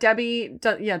 Debbie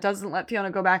doesn't let Fiona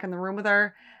go back in the room with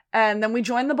her. And then we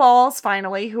join the Balls,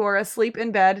 finally, who are asleep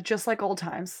in bed, just like old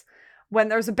times, when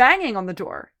there's a banging on the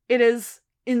door. It is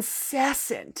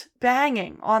incessant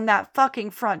banging on that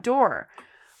fucking front door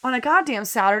on a goddamn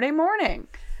Saturday morning.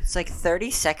 It's like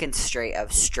 30 seconds straight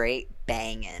of straight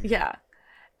banging. Yeah.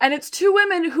 And it's two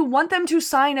women who want them to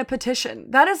sign a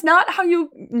petition. That is not how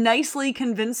you nicely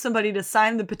convince somebody to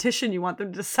sign the petition you want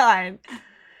them to sign.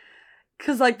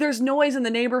 Because, like, there's noise in the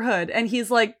neighborhood. And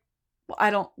he's like,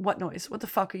 what noise? What the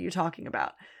fuck are you talking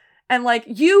about? And, like,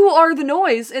 you are the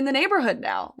noise in the neighborhood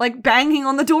now. Like, banging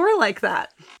on the door like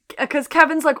that. Because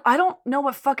Kevin's like, I don't know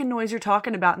what fucking noise you're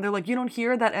talking about. And they're like, you don't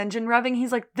hear that engine revving?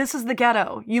 He's like, this is the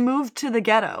ghetto. You moved to the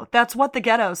ghetto. That's what the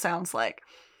ghetto sounds like.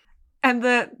 And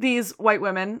these white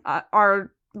women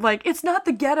are like, it's not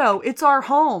the ghetto. It's our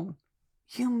home.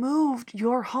 You moved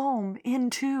your home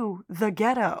into the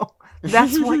ghetto.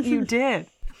 That's what you did.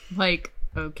 Like,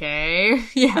 okay.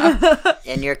 Yeah.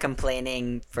 And you're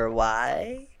complaining for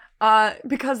why?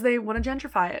 Because they want to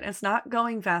gentrify it. It's not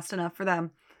going fast enough for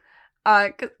them.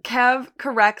 Kev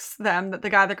corrects them that the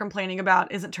guy they're complaining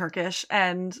about isn't Turkish,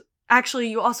 and actually,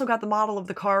 you also got the model of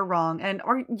the car wrong. And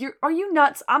are you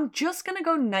nuts? I'm just gonna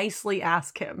go nicely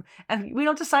ask him, and we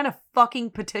don't have to sign a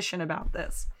fucking petition about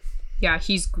this. Yeah,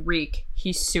 he's Greek.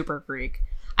 He's super Greek.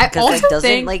 I Because, also like, doesn't,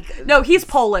 think... like... No, he's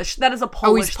Polish. That is a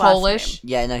Polish. he's last Polish?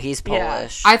 name. Yeah, no, he's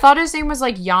Polish. I thought his name was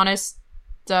like Giannis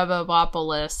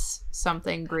Devopoulos,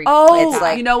 something Greek. Oh, It's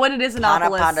like you know what? It is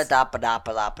Annapolis.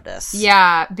 Panadapadapalapidus.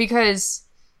 Yeah, because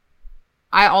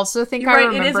I also think You're I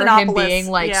right, it is remember him Annapolis. being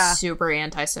like Yeah. super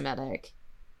anti-Semitic.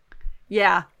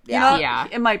 Yeah. You Yeah. know, Yeah.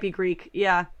 It might be Greek.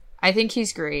 Yeah. I think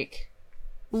he's Greek.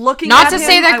 Looking Not at to him,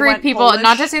 say that I Greek went people, Polish.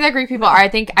 not to say that Greek people are. I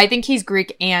think he's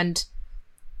Greek and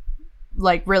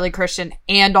like really Christian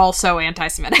and also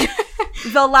anti-Semitic.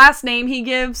 The last name he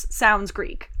gives sounds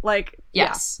Greek. Like,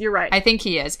 Yes. yeah, you're right. I think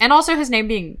he is, and also his name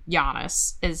being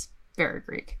Giannis is very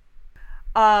Greek.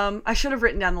 I should have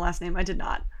written down the last name. I did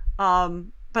not.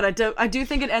 But I do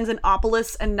think it ends in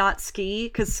Opolis and not ski,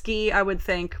 because ski I would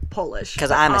think Polish. 'Cause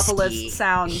but I'm a Opolis ski.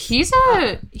 sounds. He's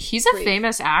a Greek.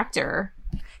 famous actor.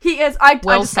 He is. I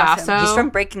Will discuss him. Sasso. He's from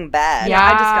Breaking Bad. Yeah,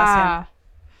 I discuss him.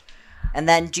 And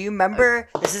then, do you remember?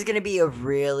 This is gonna be a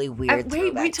really weird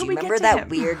throwback. wait till Do we you get remember to that him.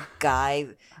 weird guy,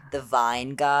 the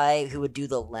Vine guy, who would do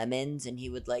the lemons and he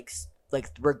would like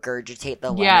regurgitate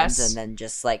the lemons Yes. and then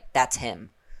just like that's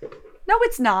him. No,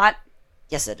 it's not.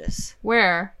 Yes, it is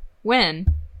Where?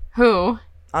 When? Who?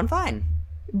 on Vine.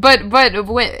 But when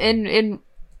in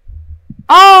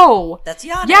Oh! That's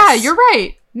Giannis. Yeah, you're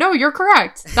right. No, you're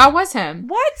correct. That was him.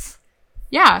 What?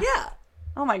 Yeah. Yeah,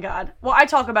 Oh my god. Well, I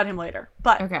talk about him later.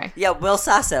 But Okay. yeah. Will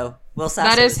Sasso. Will Sasso.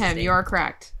 That is his him. name. You are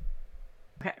correct.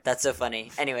 That's so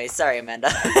funny. Anyway, sorry,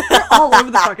 Amanda. all over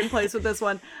the fucking place with this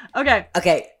one. Okay.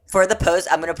 Okay, for the post,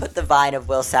 I'm gonna put the Vine of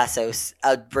Will Sasso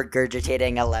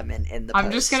regurgitating a lemon in the.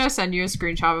 I'm just post. gonna send you a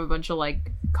screenshot of a bunch of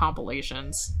like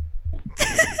compilations.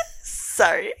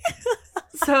 Sorry.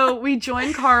 So we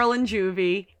join Carl and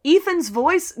Juvie. Ethan's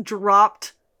voice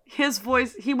dropped. His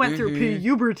voice, he went through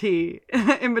puberty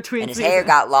in between And his seasons. hair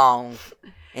got long,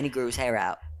 and he grew his hair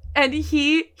out. And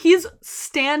he's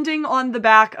standing on the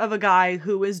back of a guy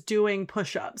who is doing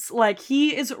push-ups. Like,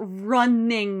 he is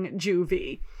running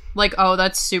Juvie. Like, oh,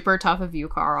 that's super tough of you,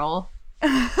 Carl.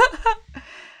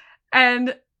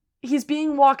 And he's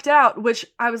being walked out, which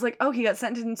I was like, oh, he got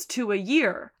sentenced to a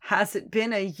year. Has it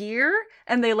been a year?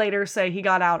 And they later say he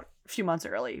got out a few months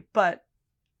early. But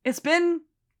it's been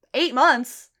 8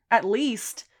 months, at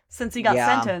least, since he got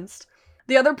Yeah. sentenced.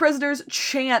 The other prisoners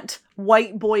chant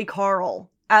 "White Boy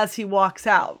Carl" as he walks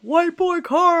out. "White Boy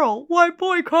Carl! White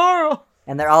Boy Carl!"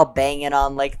 And they're all banging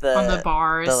on like On the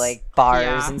bars. the like bars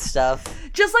Yeah. and stuff.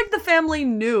 Just like the family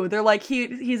knew. They're like,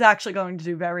 he's actually going to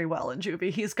do very well in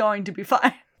juvie. He's going to be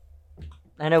fine.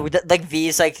 I know, like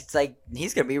V's like, it's like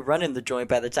he's gonna be running the joint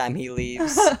by the time he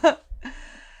leaves.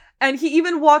 And he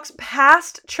even walks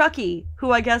past Chucky,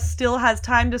 who I guess still has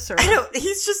time to serve. I know,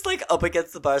 he's just like up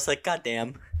against the bars, like,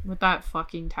 goddamn. With that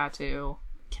fucking tattoo.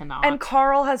 Cannot. And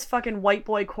Carl has fucking white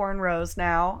boy cornrows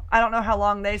now. I don't know how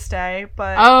long they stay,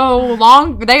 but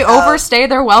They overstay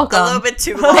their welcome. A little bit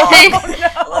too long.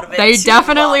 A little bit They too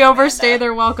definitely long, overstay Amanda.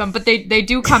 their welcome, but they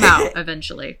do come out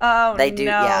eventually. oh, They do,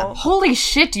 no. yeah. Holy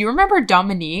shit, do you remember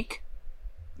Dominique?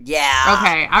 Yeah.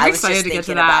 Okay, I'm I was excited just to get to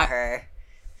thinking that. about her.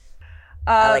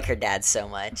 I like her dad so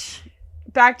much.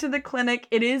 Back to the clinic.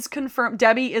 It is confirmed.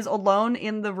 Debbie is alone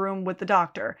in the room with the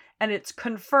doctor, and it's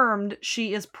confirmed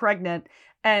she is pregnant.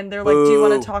 And they're like, "Do you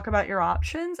want Boo. to talk about your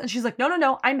options?" And she's like,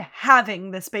 "No, I'm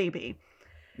having this baby."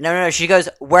 No. She goes,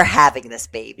 "We're having this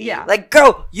baby." Yeah. Like,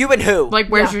 girl, you and who? Like,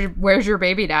 where's your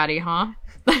baby daddy, huh?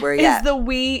 where you Is at? the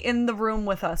we in the room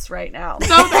with us right now?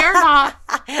 No, they're not.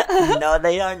 No,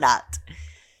 they are not.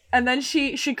 And then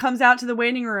she comes out to the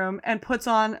waiting room and puts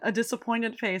on a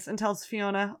disappointed face and tells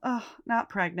Fiona, "Oh, not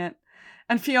pregnant."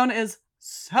 And Fiona is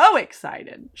so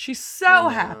excited. She's so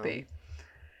happy.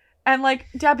 And like,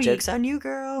 Debbie, Joke's on you,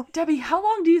 girl. Debbie, how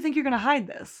long do you think you're going to hide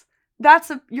this?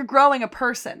 You're growing a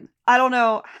person. I don't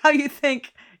know how you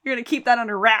think you're going to keep that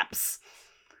under wraps.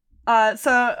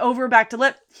 So over back to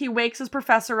Lip, he wakes his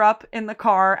professor up in the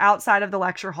car outside of the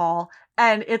lecture hall,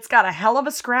 and it's got a hell of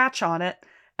a scratch on it.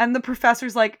 And the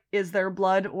professor's like, "Is there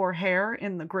blood or hair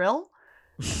in the grill?"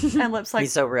 And Lip's like,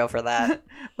 He's so real for that.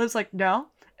 Lip's like, "No."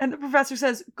 And the professor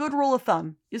says, "Good rule of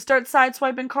thumb. You start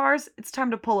sideswiping cars, it's time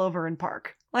to pull over and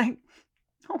park." Like,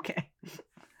 okay.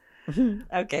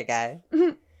 Okay, guy.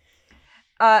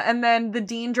 And then the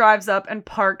dean drives up and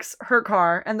parks her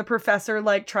car, and the professor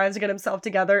like tries to get himself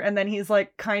together, and then he's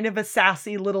like kind of a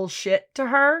sassy little shit to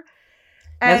her.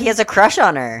 No, And he has a crush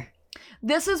on her.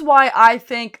 this is why I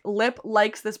think Lip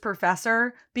likes this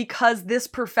professor, because this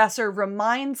professor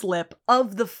reminds Lip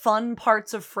of the fun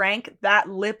parts of Frank that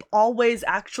Lip always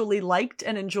actually liked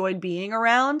and enjoyed being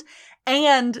around.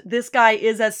 And this guy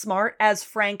is as smart as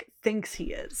Frank thinks he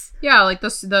is. Yeah, like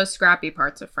the scrappy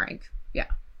parts of Frank. Yeah.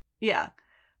 Yeah.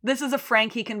 This is a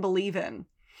Frank he can believe in.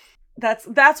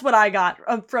 That's what I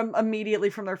got from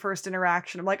immediately from their first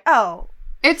interaction. I'm like, oh,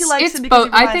 he likes him because he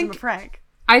reminds him of Frank.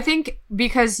 I think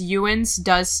because Ewans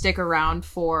does stick around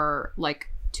for like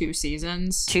 2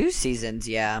 seasons. 2 seasons,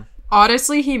 yeah.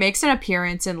 Honestly, he makes an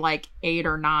appearance in like 8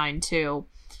 or 9 too.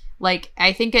 Like,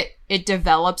 I think it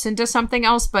develops into something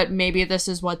else, but maybe this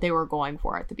is what they were going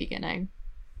for at the beginning.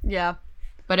 Yeah.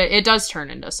 But it does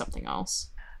turn into something else.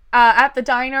 At the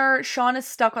diner, Sean is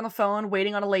stuck on the phone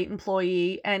waiting on a late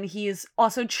employee, and he's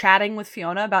also chatting with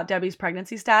Fiona about Debbie's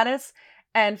pregnancy status.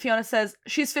 And Fiona says,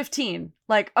 she's 15.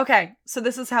 Like, okay, so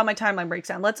this is how my timeline breaks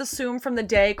down. Let's assume from the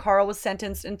day Carl was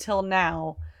sentenced until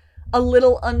now, a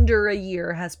little under a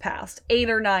year has passed. 8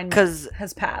 or 9 months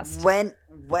has passed.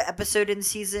 What episode in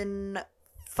season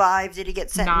 5 did he get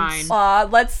sentenced?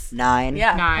 9. Let's... 9.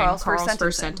 Yeah, 9. Carl's Carl's first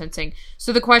first sentencing. sentencing.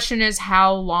 So the question is,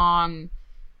 how long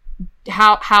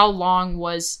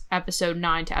was episode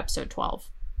 9 to episode 12?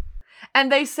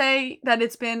 And they say that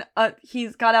it's been,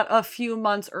 he's got out a few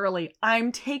months early.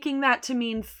 I'm taking that to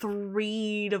mean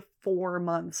 3 to 4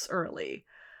 months early.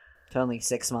 It's only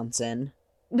 6 months in.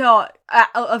 No,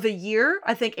 of a year,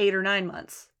 I think 8 or 9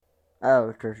 months.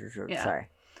 Oh, sure. Yeah. Sorry.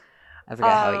 I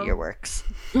forgot how a year works.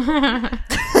 So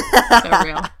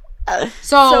real.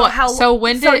 So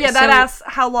when did... that asks,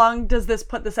 how long does this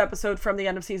put this episode from the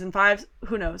end of season 5?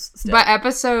 Who knows? Still. But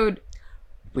episode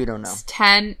We don't know.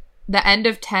 10, the end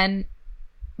of 10,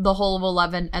 the whole of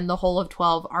 11, and the whole of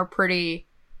 12 are pretty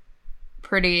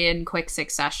in quick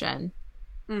succession.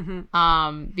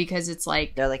 Mm-hmm. Because it's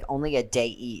like... They're like only a day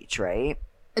each, right?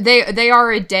 They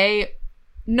are a day...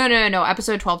 No.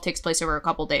 Episode 12 takes place over a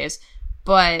couple days.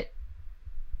 But...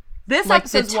 This like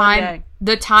episode's one day.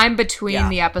 The time between Yeah.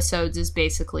 the episodes is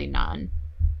basically none.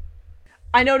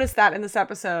 I noticed that in this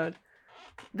episode.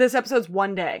 This episode's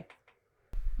one day.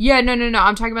 Yeah, no.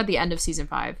 I'm talking about the end of season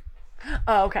 5.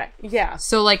 Oh, okay. Yeah.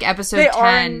 So, like, episode They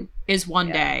 10 is one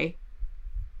yeah. day.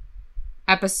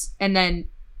 And then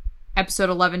episode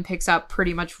 11 picks up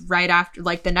pretty much right after,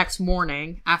 like, the next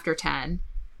morning after 10.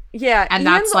 Yeah, And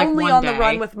Ian's that's, like, only one on the day.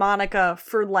 run with Monica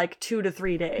for like 2 to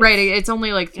 3 days. Right, it's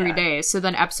only, like, 3 Yeah. days. So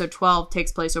then episode 12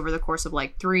 takes place over the course of,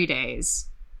 like, 3 days.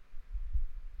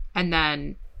 And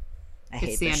then I hate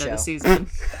It's the this end show. of the season.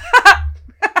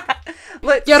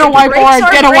 Get a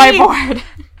whiteboard.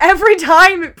 Every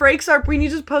time it breaks our, we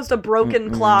need to post a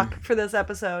broken clock for this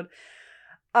episode.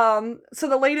 So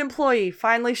the late employee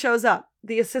finally shows up,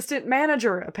 the assistant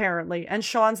manager apparently, and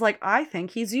Sean's like, I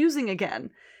think he's using again.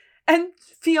 And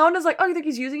Fiona's like, oh, you think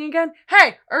he's using again?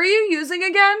 Hey, are you using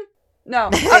again? No.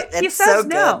 He It's says so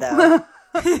no. good,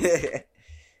 though.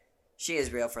 She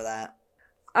is real for that.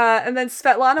 And then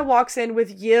Svetlana walks in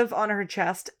with Yiv on her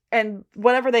chest, and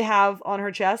whatever they have on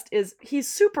her chest is, he's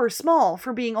super small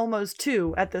for being almost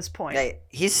 2 at this point. Like,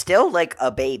 he's still like a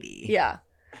baby. Yeah.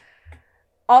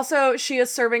 Also, she is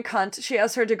serving cunt. She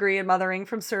has her degree in mothering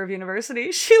from Serve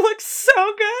University. She looks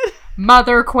so good.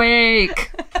 Motherquake.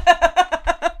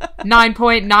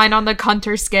 9.9 on the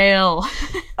Cunter scale.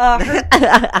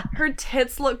 Her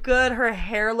tits look good. Her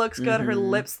hair looks good. Her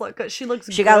lips look good. She looks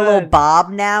good. She got a little bob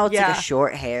now. It's Yeah. like a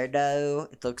short hair, though.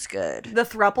 It looks good. The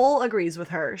throuple agrees with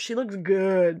her. She looks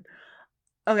good.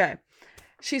 Okay.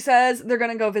 She says they're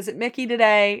going to go visit Mickey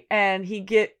today, and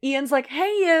Ian's like,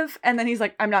 hey, Yiv. And then he's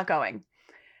like, I'm not going.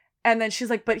 And then she's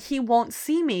like, but he won't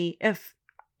see me if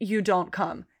you don't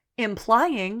come.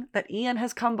 Implying that Ian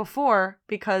has come before,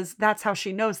 because that's how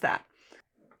she knows that.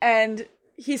 And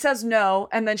he says no,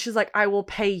 and then she's like, I will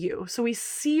pay you. So we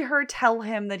see her tell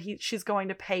him that she's going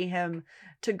to pay him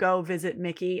to go visit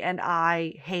Mickey, and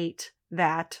I hate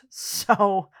that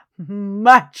so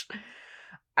much.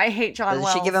 I hate John Doesn't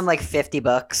Wells. she give him like $50?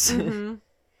 Mhm.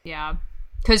 Yeah.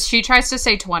 Because she tries to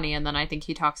say 20, and then I think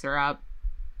he talks her up.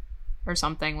 Or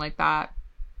something like that.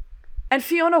 And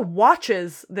Fiona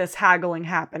watches this haggling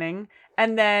happening,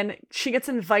 and then she gets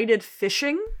invited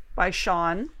fishing by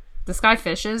Sean. This guy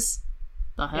fishes?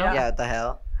 The hell? Yeah, what the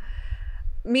hell?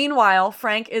 Meanwhile,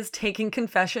 Frank is taking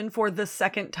confession for the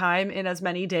second time in as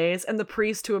many days, and the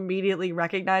priest who immediately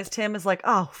recognized him is like,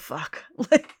 oh, fuck.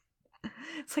 Like,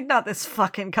 it's like, not this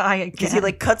fucking guy again. Because he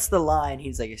like cuts the line.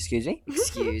 He's like, excuse me?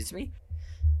 Excuse me?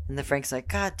 And then Frank's like,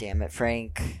 God damn it,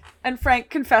 Frank. And Frank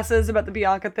confesses about the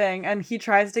Bianca thing, and he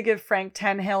tries to give Frank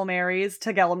 10 Hail Marys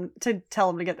to tell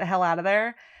him to get the hell out of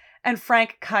there. And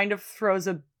Frank kind of throws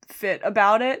a fit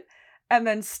about it, and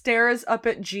then stares up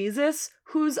at Jesus,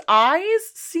 whose eyes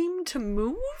seem to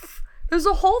move. There's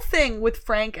a whole thing with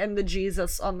Frank and the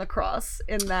Jesus on the cross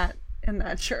in that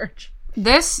church.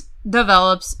 This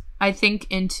develops, I think,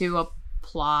 into a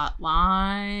plot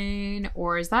line,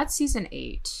 or is that season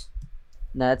 8?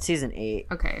 No, that's season 8.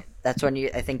 Okay. That's when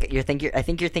I think you're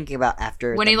thinking about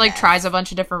after When the he like meth. tries a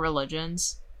bunch of different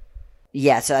religions.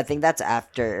 Yeah, so I think that's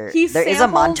after. He There is a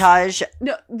samples- montage.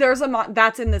 No, there's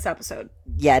that's in this episode.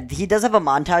 Yeah, he does have a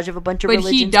montage of a bunch of But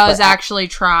religions. he does but actually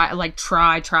try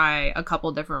a couple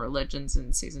different religions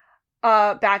in season.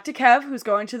 Back to Kev, who's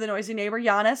going to the noisy neighbor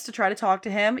Giannis to try to talk to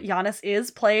him. Giannis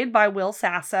is played by Will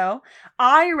Sasso.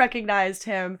 I recognized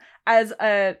him as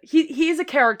he's a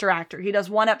character actor. He does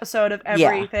one episode of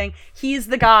everything. He's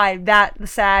the guy that the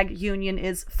SAG union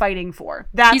is fighting for.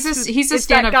 He's a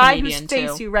stand-up that guy comedian, whose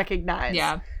face too. you recognize.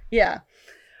 Yeah.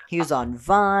 He was on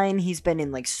Vine. He's been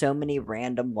in like so many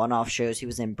random one-off shows. He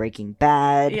was in Breaking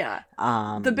Bad. Yeah.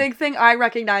 The big thing I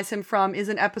recognize him from is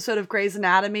an episode of Grey's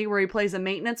Anatomy where he plays a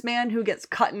maintenance man who gets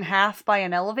cut in half by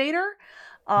an elevator.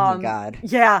 Oh my god.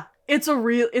 Yeah. It's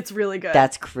really good.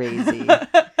 That's crazy.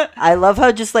 I love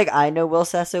how just like I know Will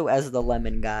Sasso as the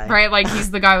lemon guy. Right, like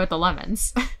he's the guy with the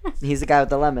lemons. He's the guy with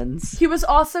the lemons. He was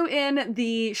also in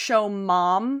the show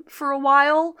Mom for a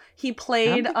while. He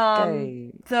played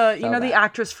the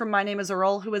actress from My Name is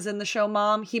Earl who was in the show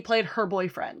Mom. He played her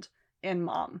boyfriend in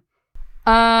Mom.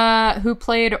 Who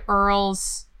played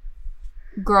Earl's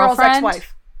girlfriend? Earl's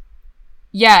ex-wife.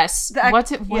 Yes. The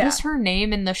ex- What is her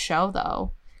name in the show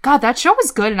though? God, that show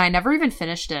was good and I never even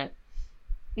finished it.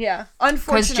 Yeah.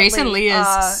 Unfortunately. Jason Lee is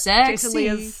sexy. Jason Lee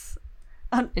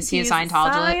is he a he's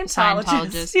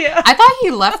Scientologist? Yeah. I thought he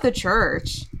left the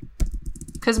church.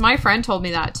 Because my friend told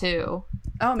me that too.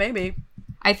 Oh, maybe.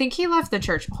 I think he left the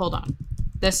church. Hold on.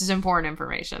 This is important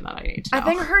information that I need to know. I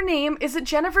think her name, is it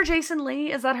Jennifer Jason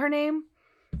Lee? Is that her name?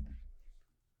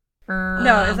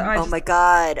 No, oh my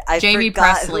god. I Jamie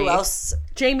forgot Presley. who else.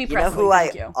 Jamie You Presley. know who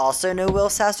thank I you. also know Will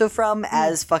Sasso from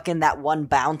as fucking that one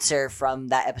bouncer from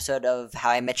that episode of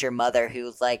How I Met Your Mother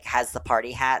who like has the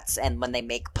party hats and when they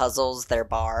make puzzles their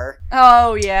bar.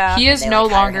 Oh, yeah. He is they, no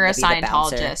like, hire longer him a to be the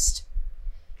bouncer. Scientologist.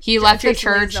 He left the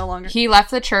Jason Lee is church. no longer. He left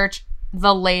the church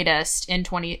the latest in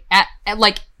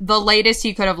the latest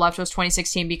he could have left was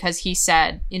 2016 because he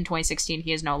said in 2016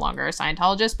 he is no longer a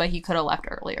Scientologist, but he could have left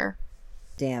earlier.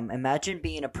 Damn, imagine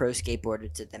being a pro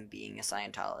skateboarder to then being a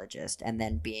Scientologist and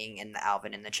then being in the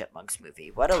Alvin and the Chipmunks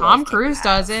movie. What a Tom life can you Cruise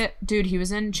does have. it. Dude, he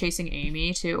was in Chasing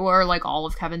Amy too, or like all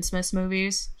of Kevin Smith's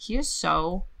movies. He is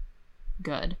so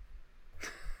good.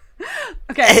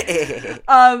 Okay.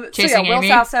 Chasing Will Amy?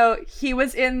 Sasso,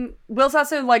 Will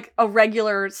Sasso, like a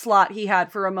regular slot he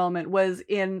had for a moment was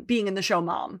in being in the show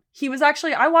Mom. He was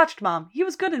actually, I watched Mom. He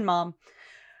was good in Mom.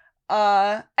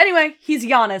 Anyway, he's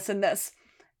Giannis in this.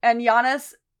 And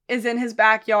Giannis is in his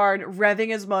backyard revving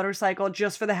his motorcycle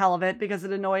just for the hell of it because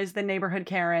it annoys the neighborhood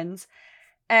Karens.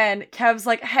 And Kev's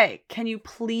like, hey, can you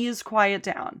please quiet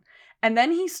down? And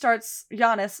then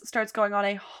Giannis starts going on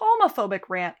a homophobic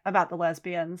rant about the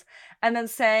lesbians and then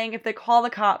saying if they call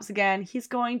the cops again, he's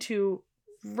going to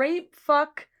rape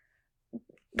fuck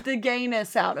the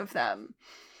gayness out of them.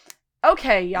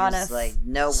 Okay, Giannis. He's like,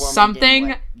 no woman Something did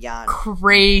what Giannis.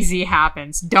 Crazy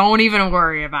happens. Don't even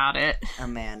worry about it.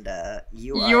 Amanda,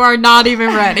 You are not even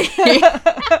ready.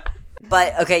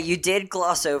 But, okay, you did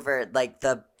gloss over, like,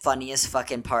 the funniest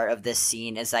fucking part of this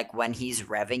scene is, like, when he's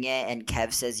revving it and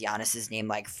Kev says Giannis's name,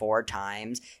 like, 4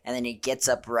 times, and then he gets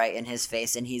up right in his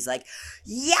face and he's like,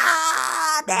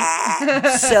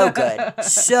 Giannis! So good.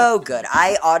 So good.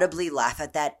 I audibly laugh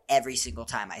at that every single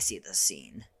time I see this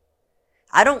scene.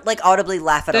 I don't, like, audibly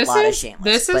laugh at a lot of Shameless.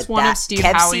 This is but one that of Steve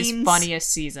Kev Howey's scenes-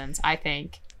 funniest seasons, I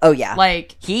think. Oh, yeah.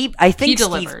 Like, I think he Steve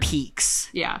delivered. peaks.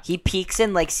 yeah. He peaks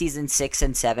in like season 6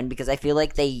 and 7 because I feel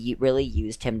like they really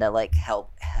used him to like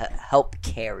help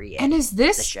carry it, And is the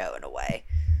this show in a way.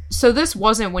 so? This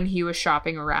wasn't when he was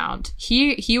shopping around.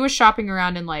 He was shopping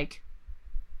around in like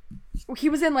He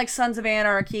was in like Sons of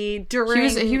Anarchy during.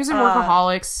 he was in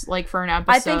Workaholics like for an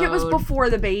episode. I think it was before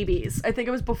the babies.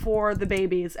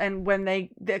 And when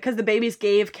because the babies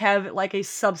gave Kev like a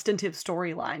substantive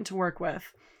storyline to work with.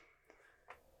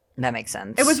 That makes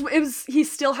sense. It was. He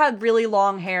still had really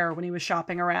long hair when he was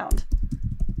shopping around.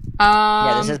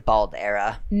 Yeah, this is bald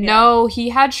era. No, he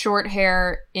had short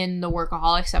hair in the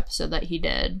Workaholics episode that he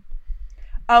did.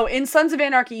 Oh, in Sons of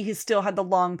Anarchy, he still had the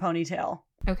long ponytail.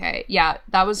 Okay, yeah,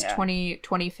 that was Yeah.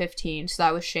 2015, so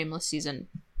that was Shameless season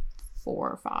 4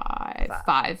 or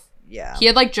 5. Yeah. He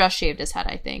had like just shaved his head,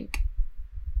 I think.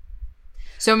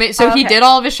 So he Okay. did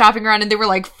all of his shopping around, and they were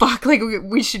like, "Fuck, like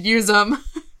we should use him."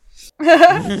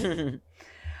 I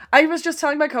was just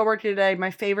telling my coworker today my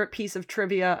favorite piece of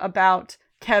trivia about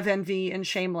Kevin V and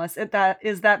Shameless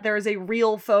is that there is a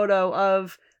real photo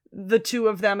of the two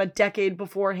of them a decade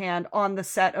beforehand on the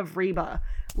set of Reba.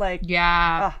 Like,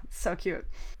 Yeah, so cute.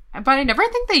 but I never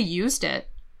think they used it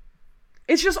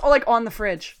It's just like on the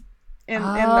fridge in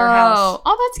their house.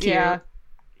 Oh, that's cute.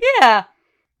 Yeah.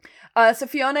 So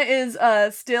Fiona is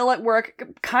still at work,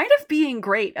 kind of being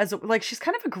great she's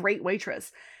kind of a great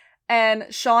waitress. And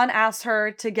Sean asks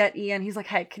her to get Ian. He's like,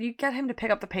 hey, can you get him to pick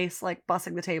up the pace, like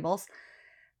bussing the tables?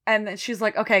 And then she's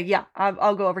like, okay, yeah,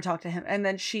 I'll go over talk to him. And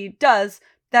then she does.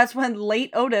 That's when late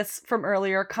Otis from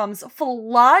earlier comes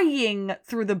flying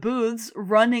through the booths,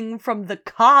 running from the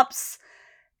cops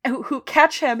who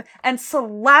catch him and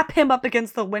slap him up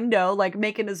against the window, like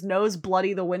making his nose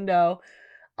bloody the window.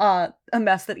 A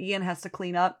mess that Ian has to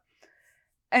clean up.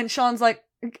 And Sean's like,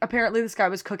 apparently this guy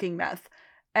was cooking meth.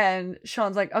 And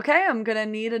Sean's like, okay, I'm gonna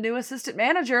need a new assistant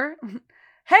manager.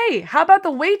 Hey, how about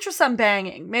the waitress I'm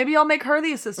banging? Maybe I'll make her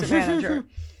the assistant manager.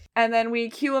 And then we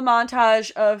cue a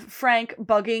montage of Frank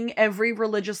bugging every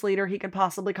religious leader he could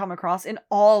possibly come across in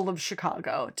all of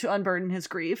Chicago to unburden his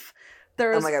grief.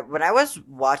 Oh my god, when I was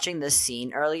watching this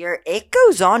scene earlier, it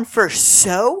goes on for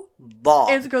so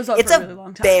long. It goes on it's for a really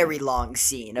long time. very long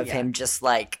scene of Yeah. him just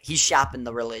like, he's shopping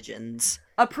the religions.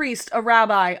 A priest, a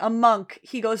rabbi, a monk.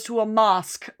 He goes to a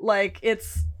mosque. Like,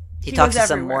 He talks goes to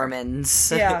some everywhere.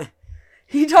 Mormons. Yeah.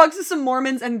 He talks to some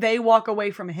Mormons and they walk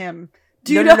away from him.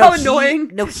 Do you know how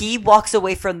annoying? No, he walks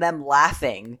away from them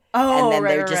laughing. Oh, and then right,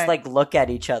 they right, just right. like look at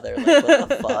each other like, what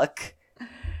the fuck?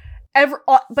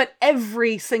 But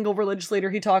every single religious leader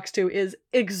he talks to is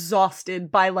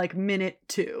exhausted by like minute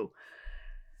 2.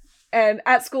 And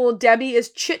at school, Debbie is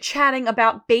chit-chatting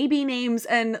about baby names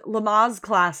and Lamaze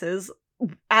classes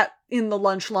in the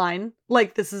lunch line.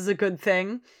 Like this is a good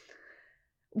thing.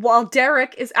 While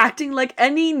Derek is acting like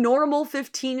any normal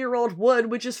 15-year-old would,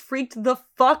 which is freaked the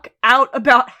fuck out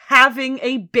about having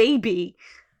a baby.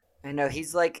 I know, he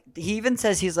even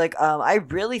says, I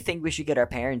really think we should get our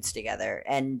parents together.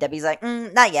 And Debbie's like,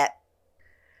 not yet.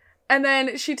 And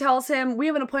then she tells him, we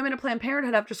have an appointment at Planned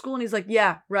Parenthood after school. And he's like,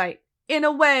 yeah, right. In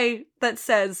a way that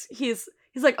says, he's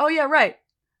like, oh yeah, right.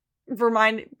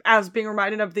 As being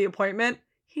reminded of the appointment.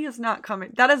 He is not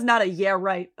coming. That is not a yeah,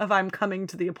 right of I'm coming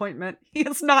to the appointment. He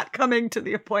is not coming to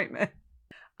the appointment.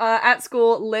 At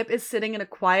school, Lip is sitting in a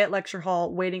quiet lecture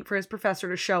hall waiting for his professor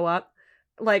to show up.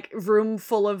 Like, room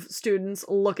full of students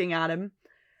looking at him.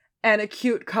 And a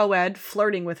cute co-ed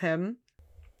flirting with him.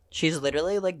 She's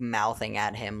literally, like, mouthing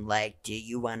at him, like, do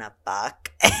you want a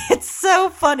buck? It's so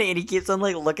funny, and he keeps on,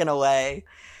 like, looking away.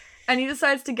 And he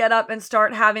decides to get up and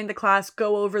start having the class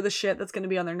go over the shit that's going to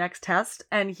be on their next test.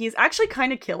 And he's actually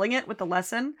kind of killing it with the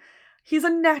lesson. He's a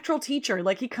natural teacher.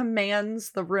 Like, he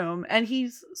commands the room. And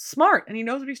he's smart. And he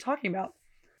knows what he's talking about.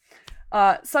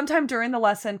 Sometime during the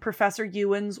lesson, Professor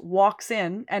Ewens walks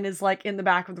in and is, like, in the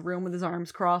back of the room with his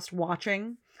arms crossed,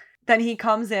 watching. Then he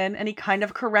comes in and he kind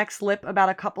of corrects Lip about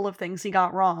a couple of things he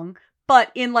got wrong.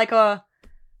 But in, like, a...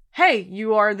 hey,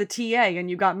 you are the TA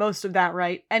and you got most of that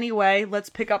right. Anyway, let's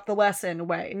pick up the lesson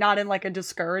way. Not in like a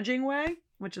discouraging way,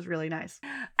 which is really nice.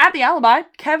 At the Alibi,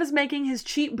 Kev is making his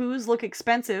cheap booze look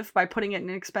expensive by putting it in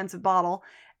an expensive bottle.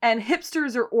 And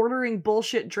hipsters are ordering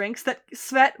bullshit drinks that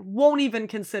Svet won't even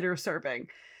consider serving.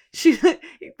 The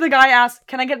guy asks,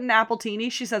 can I get an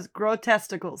appletini? She says, grow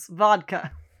testicles,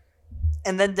 vodka.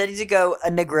 And then did he go,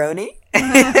 a Negroni?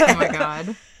 Oh my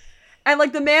god. And,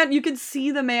 like, the man, you can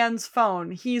see the man's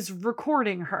phone. He's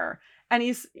recording her. And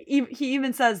he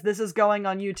even says, this is going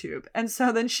on YouTube. And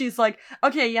so then she's like,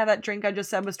 okay, yeah, that drink I just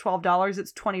said was $12.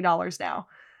 It's $20 now.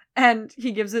 And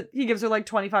he gives her, like,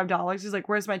 $25. He's like,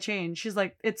 where's my change? She's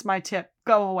like, it's my tip.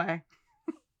 Go away.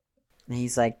 And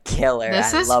he's like, killer.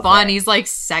 This is love fun. her. He's like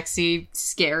sexy,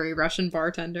 scary Russian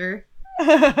bartender.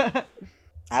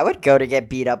 I would go to get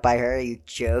beat up by her. Are you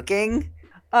joking?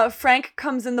 Frank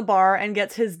comes in the bar and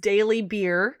gets his daily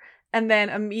beer and then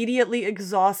immediately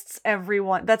exhausts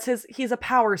everyone. He's a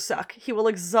power suck. He will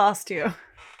exhaust you.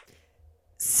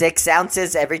 6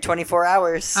 ounces every 24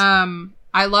 hours.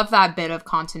 I love that bit of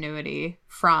continuity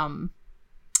from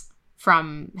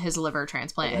his liver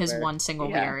transplant, his one single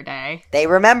beer a day. They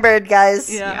remembered,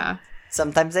 guys. Yeah.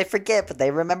 Sometimes they forget, but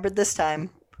they remembered this time.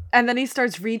 And then he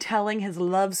starts retelling his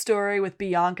love story with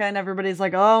Bianca and everybody's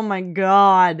like, oh my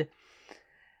god.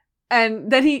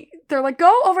 And then they're like,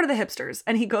 go over to the hipsters.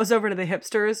 And he goes over to the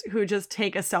hipsters who just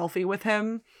take a selfie with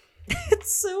him.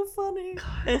 It's so funny.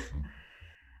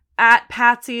 At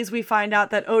Patsy's, we find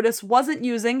out that Otis wasn't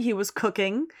using, he was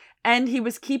cooking. And he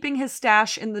was keeping his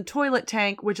stash in the toilet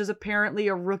tank, which is apparently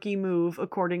a rookie move,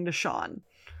 according to Sean.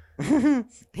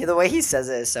 The way he says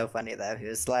it is so funny, though. He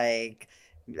was like,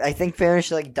 I think Fiona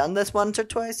should like done this once or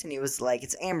twice. And he was like,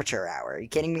 it's amateur hour. Are you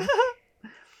kidding me?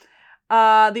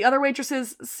 The other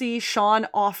waitresses see Sean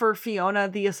offer Fiona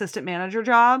the assistant manager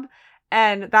job,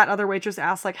 and that other waitress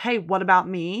asks, like, hey, what about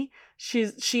me?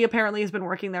 She apparently has been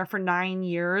working there for 9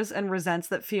 years and resents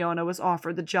that Fiona was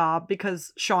offered the job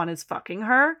because Sean is fucking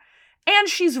her. And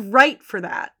she's right for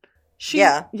that.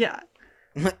 Yeah. Yeah.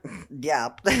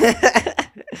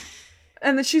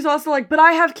 And then she's also like, but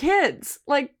I have kids.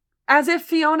 Like, as if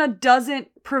Fiona doesn't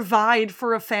provide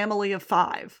for a family of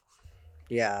 5.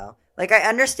 Yeah. Like, I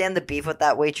understand the beef with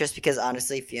that waitress because,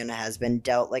 honestly, Fiona has been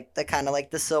dealt, like, the kind of,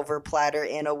 like, the silver platter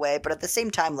in a way. But at the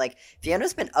same time, like,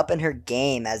 Fiona's been up in her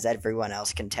game, as everyone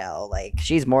else can tell. Like,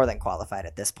 she's more than qualified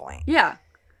at this point. Yeah.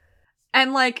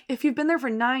 And, like, if you've been there for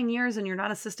 9 years and you're not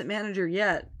assistant manager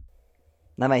yet.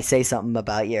 That might say something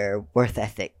about your worth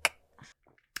ethic.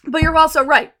 But you're also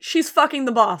right. She's fucking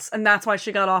the boss, and that's why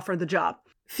she got offered the job.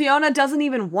 Fiona doesn't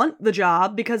even want the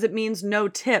job because it means no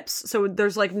tips. So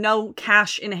there's like no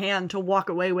cash in hand to walk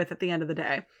away with at the end of the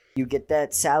day. You get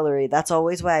that salary. That's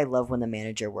always why I love when the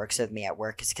manager works with me at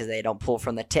work, is because they don't pull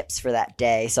from the tips for that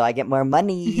day. So I get more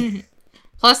money.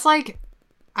 Plus, like,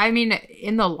 I mean,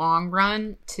 in the long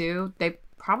run, too, they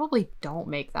probably don't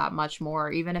make that much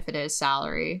more, even if it is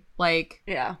salary. Like,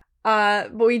 yeah.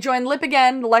 But we join Lip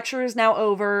again. The lecture is now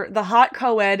over. The hot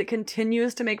co-ed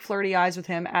continues to make flirty eyes with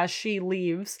him as she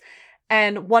leaves.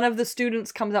 And one of the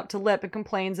students comes up to Lip and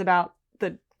complains about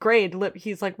the grade. Lip,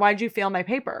 he's like, why'd you fail my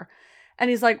paper?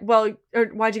 And he's like, well, or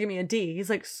why'd you give me a D?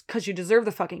 He's like, because you deserve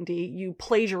the fucking D. You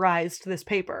plagiarized this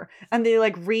paper. And they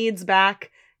like reads back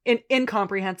an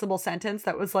incomprehensible sentence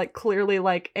that was like clearly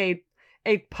like a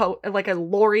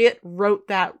laureate wrote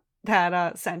that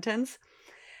sentence.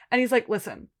 And he's like,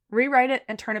 listen, rewrite it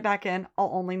and turn it back in.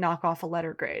 I'll only knock off a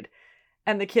letter grade.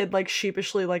 And the kid like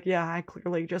sheepishly like, yeah, I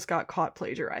clearly just got caught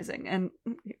plagiarizing, and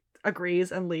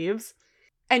agrees and leaves.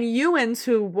 And Ewens,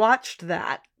 who watched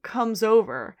that, comes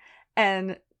over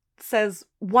and says,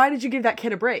 why did you give that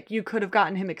kid a break? You could have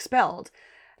gotten him expelled.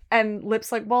 And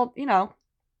Lip's like, well, you know,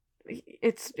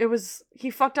 he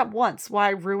fucked up once.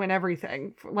 Why ruin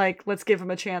everything? Like, let's give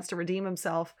him a chance to redeem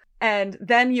himself. And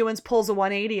then Ewens pulls a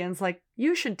 180 and is like,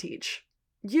 you should teach.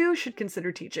 You should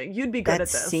consider teaching. You'd be good That at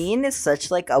this. scene is such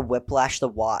like a whiplash to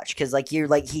watch because like you're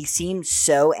like he seems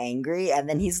so angry and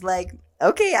then he's like,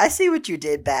 okay, I see what you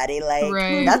did, baddie. Like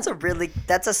Right.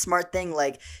 that's a smart thing.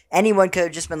 Like anyone could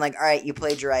have just been like, all right, you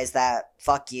plagiarized that,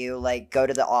 fuck you, like go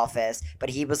to the office. But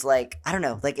he was like, I don't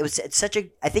know, like it's such a.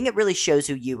 I think it really shows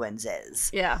who Ewens is.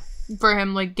 Yeah. For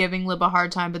him, like, giving Lib a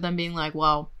hard time, but then being like,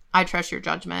 well, I trust your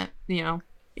judgment, you know?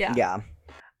 Yeah. Yeah.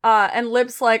 And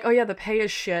Lib's like, oh yeah, the pay is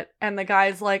shit. And the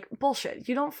guy's like, bullshit.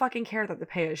 You don't fucking care that the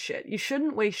pay is shit. You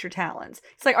shouldn't waste your talents.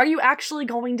 He's like, are you actually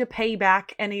going to pay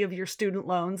back any of your student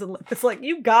loans? And Lib's like,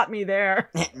 you got me there.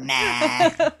 Nah.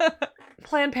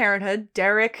 Planned Parenthood,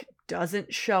 Derek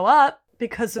doesn't show up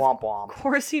because of Womp womp.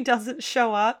 course he doesn't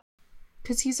show up.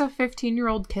 Because he's a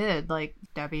 15-year-old kid, like,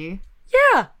 Debbie.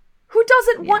 Yeah. Who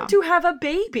doesn't want Yeah. to have a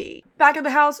baby? Back at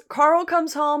the house, Carl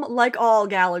comes home like all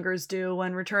Gallaghers do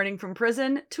when returning from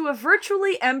prison to a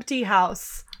virtually empty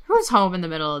house. Who's home in the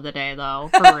middle of the day, though?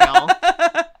 For real.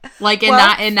 Like, in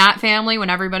Well- that family, when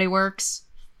everybody works.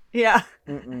 Yeah.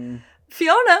 Mm-mm.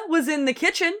 Fiona was in the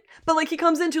kitchen, but like he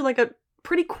comes into like a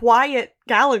pretty quiet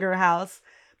Gallagher house.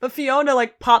 But Fiona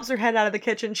like pops her head out of the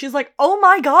kitchen. She's like, "Oh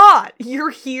my god, you're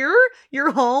here?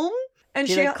 You're home?" And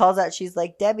She she like calls out. She's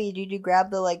like, Debbie, did you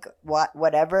grab the like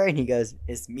whatever? And he goes,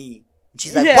 it's me. And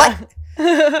she's like, what?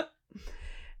 what?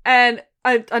 And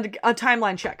a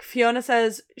timeline check. Fiona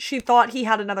says she thought he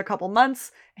had another couple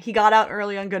months. He got out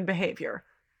early on good behavior.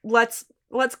 Let's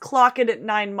clock it at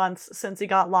 9 months since he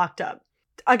got locked up.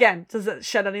 Again, does it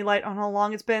shed any light on how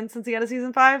long it's been since he had a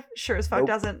season 5? Sure as fuck Nope.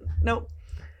 doesn't. Nope.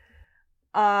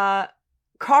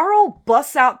 Carl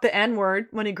busts out the N-word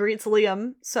when he greets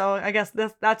Liam, so I guess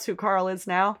that's who Carl is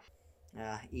now.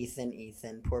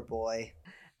 Ethan, poor boy.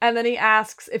 And then he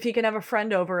asks if he can have a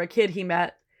friend over, a kid he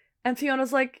met. And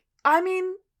Fiona's like, I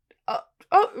mean,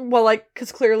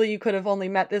 because clearly you could have only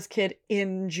met this kid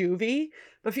in juvie.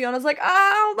 But Fiona's like,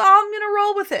 I'm gonna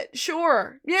roll with it.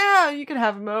 Sure. Yeah, you can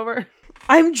have him over.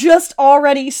 I'm just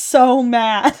already so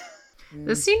mad.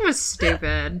 This scene was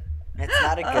stupid. It's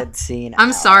not a good scene. I'm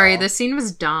at sorry, all. this scene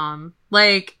was dumb.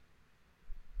 Like,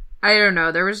 I don't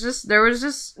know. There was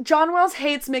just. John Wells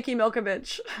hates Mickey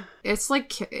Milkovich. It's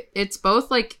like it's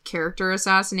both like character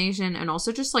assassination and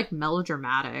also just like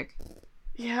melodramatic.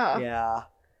 Yeah. Yeah.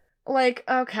 Like,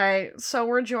 okay, so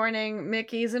we're joining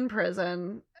Mickey's in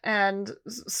prison, and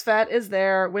Svet is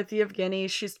there with Yevgeny.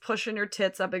 She's pushing her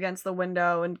tits up against the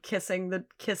window and kissing the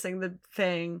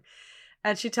thing.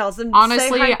 And she tells him,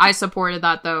 Honestly, say hi I supported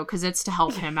that though because it's to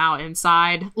help him out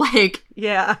inside. Like,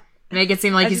 yeah. make it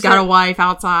seem like I he's just got a like- wife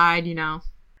outside, you know.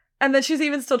 And then she's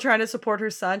even still trying to support her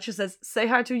son. She says, say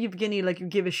hi to Yevgeny like you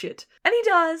give a shit. And he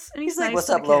does. And he's He's like, nice what's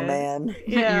to up, the little kid. man?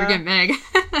 Yeah. You're getting big.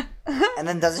 And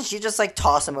then doesn't she just like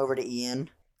toss him over to Ian?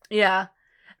 Yeah.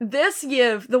 This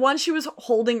Yiv, the one she was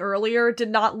holding earlier, did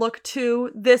not look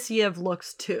 2. This Yiv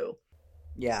looks 2.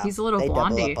 Yeah. He's a little they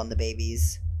blondie. double up on the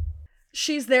babies.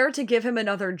 She's there to give him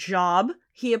another job.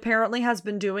 He apparently has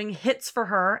been doing hits for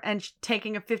her and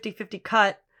taking a 50-50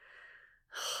 cut.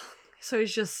 So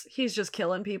he's just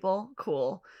killing people.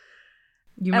 Cool.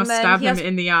 You And must then stab he him has-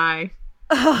 in the eye.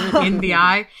 In the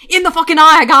eye. In the fucking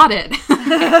eye, I got it.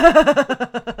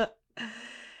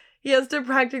 He has to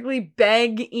practically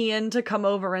beg Ian to come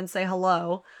over and say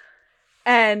hello.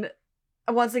 And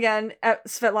once again,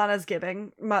 Svetlana's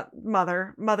giving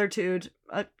mothertude,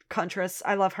 a Kuntress.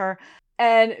 I love her.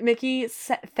 And Mickey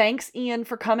thanks Ian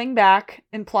for coming back,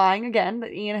 implying again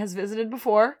that Ian has visited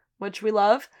before, which we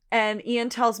love. And Ian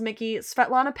tells Mickey,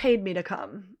 Svetlana paid me to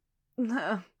come.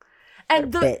 What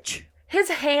And a bitch. his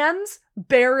hands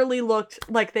barely looked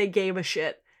like they gave a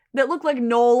shit. That looked like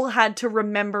Noel had to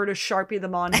remember to Sharpie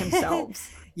them on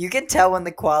himself. You can tell when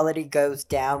the quality goes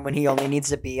down when he only needs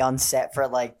to be on set for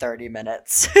like 30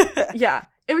 minutes. Yeah,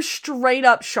 it was straight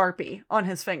up Sharpie on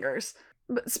his fingers.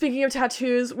 But speaking of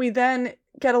tattoos, we then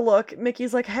get a look.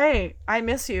 Mickey's like, hey, I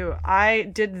miss you. I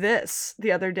did this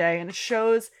the other day. And it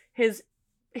shows his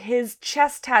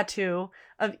chest tattoo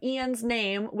of Ian's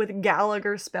name with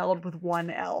Gallagher spelled with 1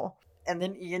 L. And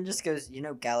then Ian just goes, you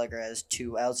know Gallagher has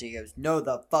 2 L's. He goes, no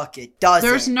the fuck it doesn't.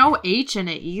 There's no H in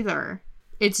it either.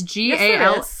 It's Yes, there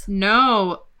G-A-L. is.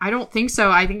 No, I don't think so.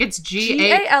 I think it's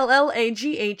G-A...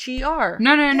 Gallagher.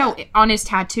 No. On his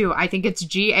tattoo, I think it's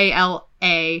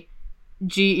G-A-L-A-G-E-R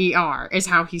is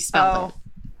how he spelled it.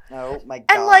 Oh my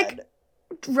god. And, like,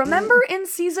 remember in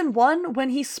season 1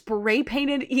 when he spray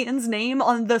painted Ian's name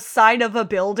on the side of a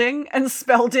building and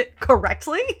spelled it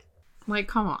correctly? Like,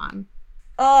 come on.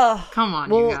 Ugh. Come on,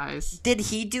 Well, you guys. Did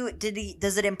he do it?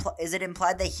 Is it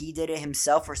implied that he did it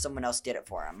himself or someone else did it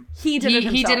for him? He did it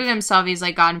himself. He did it himself. He's,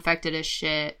 like, got infected as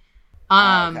shit.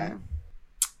 Okay.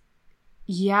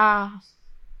 Yeah.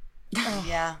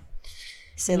 Yeah.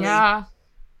 Silly. Yeah.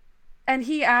 And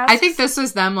he asks... I think this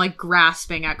is them, like,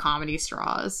 grasping at comedy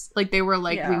straws. Like, they were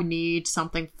like, Yeah. we need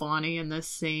something funny in this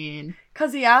scene.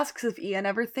 Because he asks if Ian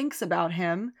ever thinks about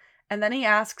him, and then he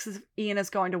asks if Ian is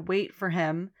going to wait for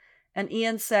him, and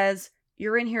Ian says,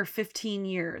 "You're in here 15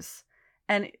 years."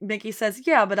 And Mickey says,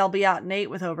 "Yeah, but I'll be out in 8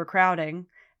 with overcrowding."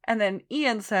 And then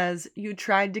Ian says, "You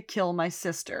tried to kill my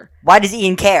sister." Why does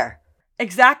Ian care?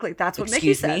 Exactly, that's what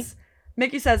Excuse Mickey me? says.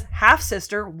 Mickey says,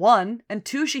 half-sister, 1, and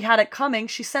 2, she had it coming.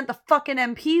 She sent the fucking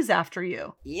MPs after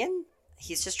you. Ian?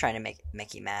 He's just trying to make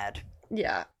Mickey mad.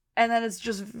 Yeah. And then it's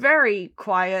just very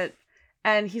quiet.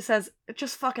 And he says,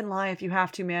 just fucking lie if you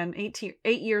have to, man. 8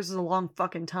 years is a long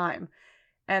fucking time.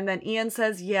 And then Ian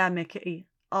says, yeah, Mickey,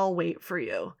 I'll wait for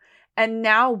you. And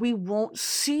now we won't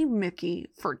see Mickey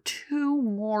for 2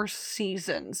 more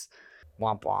seasons.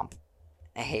 Womp womp.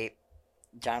 I hate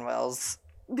John Wells.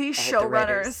 These I hate the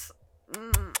showrunners.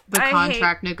 The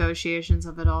contract negotiations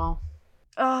of it all.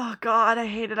 Oh, God, I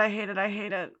hate it. I hate it. I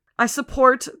hate it. I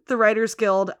support the Writers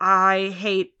Guild. I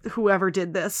hate whoever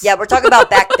did this. Yeah, we're talking about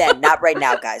back then, not right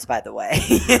now, guys, by the way.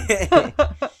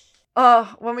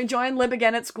 When we join Lib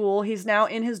again at school, he's now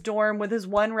in his dorm with his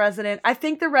one resident. I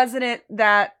think the resident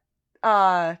that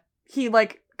he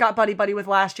like got buddy with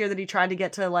last year that he tried to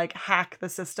get to like hack the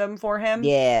system for him.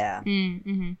 Yeah.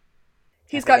 Mm-hmm.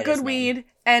 He's I got forget his good name. weed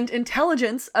and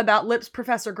intelligence about Lip's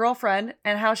professor girlfriend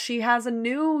and how she has a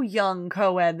new young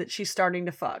co-ed that she's starting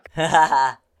to fuck.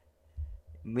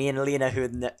 Me and Lena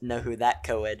know who that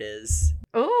co-ed is.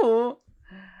 Ooh.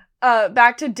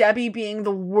 Back to Debbie being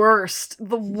the worst.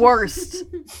 The worst.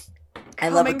 I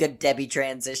love a Coming- good Debbie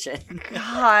transition.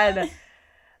 God.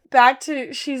 Back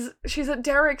to she's at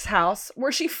Derek's house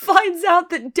where she finds out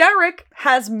that Derek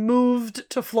has moved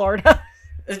to Florida.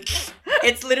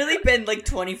 It's literally been like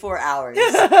 24 hours.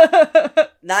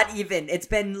 Not even. It's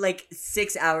been like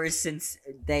 6 hours since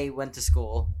they went to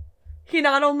school. He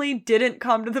not only didn't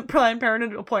come to the Planned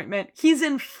Parenthood appointment, he's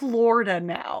in Florida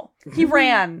now. He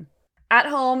ran. At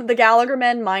home, the Gallagher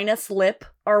men minus Lip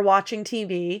are watching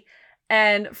TV,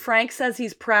 and Frank says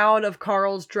he's proud of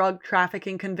Carl's drug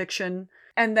trafficking conviction.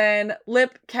 And then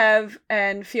Lip, Kev,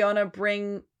 and Fiona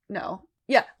Kev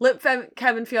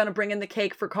and Fiona bring in the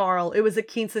cake for Carl. It was a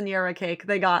quinceanera cake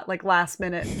they got like last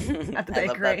minute at the I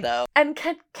love bakery. that, though. And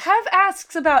Kev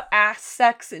asks about ass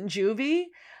sex in juvie.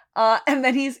 And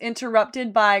then he's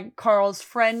interrupted by Carl's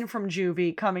friend from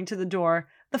juvie coming to the door.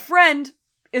 The friend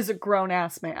is a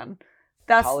grown-ass man.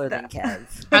 That's Taller that. than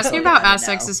Kev. Asking about I ass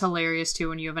sex know. is hilarious too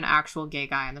when you have an actual gay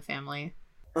guy in the family.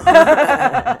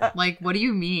 Like, what do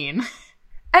you mean?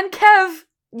 And Kev,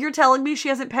 you're telling me she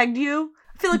hasn't pegged you?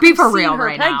 I feel like Be we've for seen real her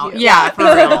right peg now. you. Yeah, for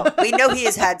real. We know he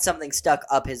has had something stuck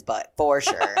up his butt, for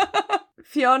sure.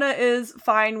 Fiona is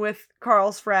fine with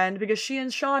Carl's friend because she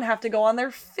and Sean have to go on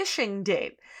their fishing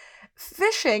date.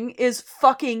 Fishing is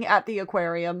fucking at the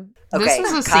aquarium. Okay,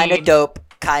 This is a kind of scene. dope,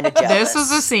 kind of jealous. This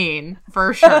is a scene,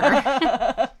 for sure.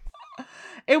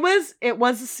 It was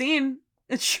a scene.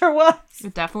 It sure was.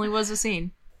 It definitely was a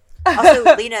scene.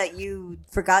 Also, Lena, you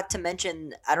forgot to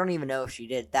mention, I don't even know if she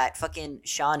did, that fucking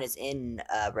Sean is in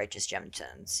Righteous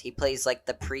Gemstones. He plays, like,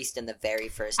 the priest in the very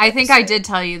first I think I episode. did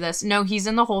tell you this. No, he's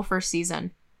in the whole first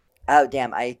season. Oh,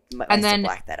 damn, I must And have then-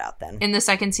 blacked that out then. In the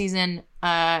second season,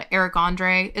 Eric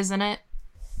Andre is in it.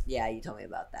 Yeah, you told me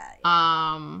about that.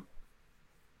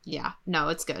 Yeah, no,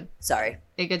 it's good. Sorry.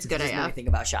 It gets good Just made me AF. think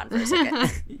about Sean for a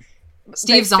second.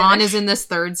 Steve Zahn finish. is in this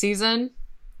third season.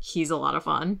 He's a lot of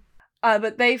fun.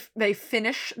 But they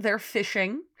finish their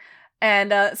fishing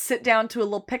and sit down to a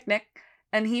little picnic.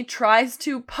 And he tries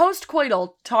to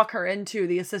post-coital talk her into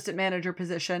the assistant manager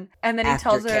position. And then he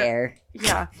tells her, Aftercare.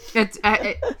 yeah.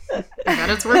 I bet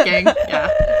it's working. Yeah.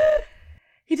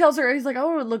 He tells her, he's like,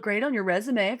 oh, it would look great on your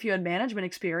resume if you had management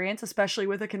experience, especially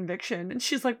with a conviction. And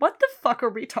she's like, what the fuck are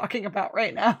we talking about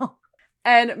right now?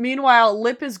 And meanwhile,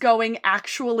 Lip is going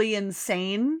actually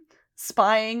insane,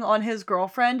 spying on his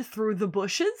girlfriend through the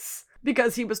bushes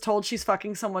because he was told she's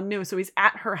fucking someone new. So he's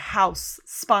at her house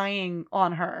spying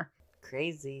on her.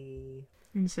 Crazy.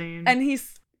 Insane. And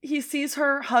he sees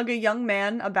her hug a young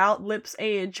man about Lip's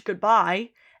age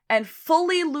goodbye and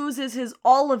fully loses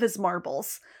all of his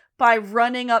marbles by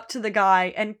running up to the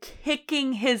guy and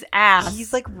kicking his ass.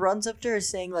 He's like runs up to her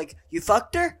saying like, "You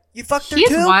fucked her? You fucked her He's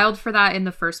too?" wild for that in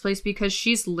the first place because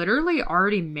she's literally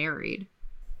already married.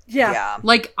 yeah.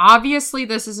 Like, obviously,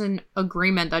 this is an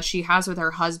agreement that she has with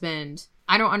her husband.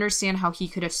 I don't understand how he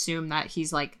could assume that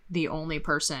he's, like, the only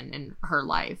person in her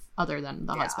life other than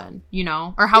the husband, you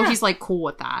know? Or how he's, like, cool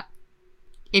with that.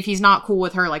 If he's not cool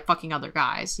with her, like, fucking other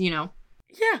guys, you know?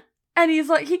 Yeah. And he's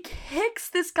like, he kicks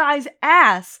this guy's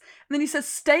ass. And then he says,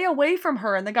 stay away from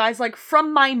her. And the guy's like,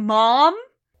 from my mom?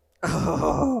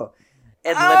 Oh.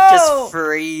 And Lip Oh. just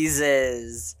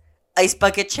freezes. Ice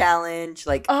bucket challenge.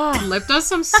 Like, Ugh. Lip does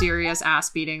some serious ass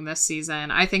beating this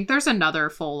season. I think there's another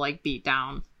full like beat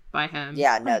down by him.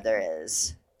 yeah, no, there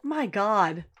is. My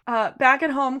God. Back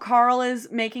at home, Carl is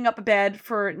making up a bed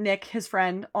for Nick, his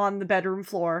friend, on the bedroom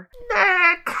floor.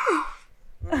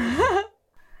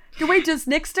 Wait, does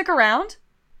Nick stick around?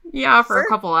 Yeah, for For- a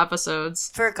couple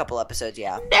episodes. For a couple episodes,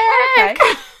 yeah. Okay.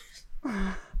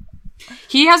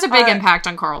 He has a big Uh, impact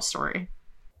on Carl's story.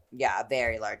 Yeah, a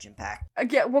very large impact.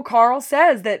 Yeah, well, Carl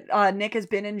says that Nick has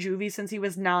been in juvie since he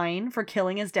was 9 for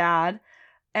killing his dad.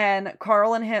 And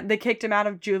Carl and him, they kicked him out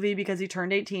of juvie because he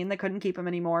turned 18. They couldn't keep him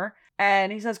anymore.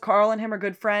 And he says Carl and him are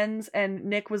good friends, and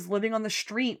Nick was living on the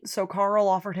street, so Carl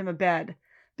offered him a bed.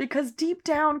 Because deep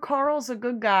down, Carl's a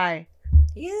good guy.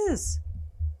 He is.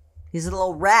 He's a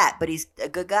little rat, but he's a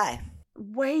good guy.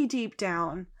 Way deep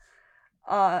down.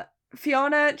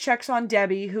 Fiona checks on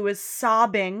Debbie, who is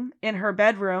sobbing in her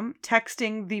bedroom,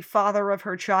 texting the father of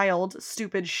her child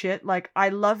stupid shit like, I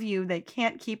love you, they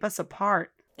can't keep us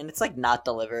apart. And it's like not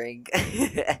delivering.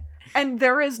 And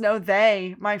there is no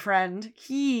they, my friend.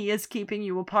 He is keeping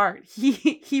you apart.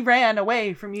 He ran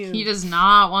away from you. He does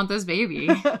not want this baby.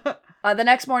 The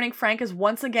next morning, Frank is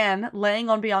once again laying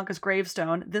on Bianca's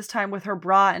gravestone, this time with her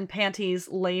bra and panties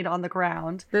laid on the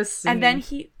ground. And then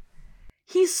he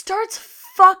starts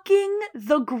fucking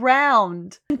the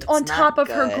ground on not top of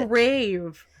her good.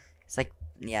 grave. It's like,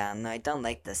 yeah, no, I don't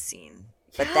like this scene.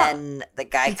 But Yeah. then the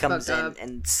guy It's comes in fucked up.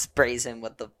 and sprays him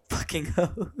with the fucking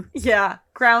hose. Yeah,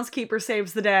 groundskeeper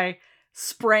saves the day,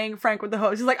 spraying Frank with the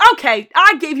hose. He's like, okay,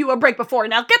 I gave you a break before,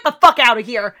 now get the fuck out of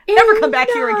here. Never come back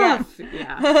here again.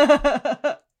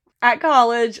 Yeah. At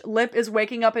college, Lip is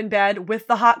waking up in bed with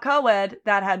the hot co-ed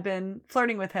that had been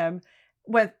flirting with him.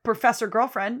 When Professor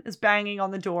Girlfriend is banging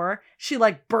on the door, she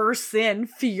like bursts in,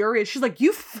 furious. She's like,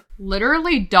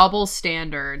 Literally double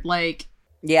standard. Like,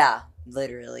 Yeah,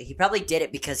 literally. He probably did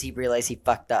it because he realized he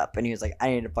fucked up and he was like, I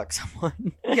need to fuck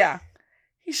someone. Yeah.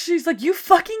 She's like, you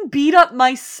fucking beat up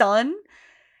my son?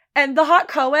 And the hot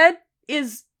co-ed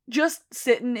is just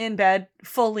sitting in bed,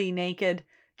 fully naked,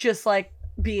 just like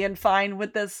being fine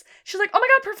with this. She's like, oh my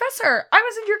God, Professor, I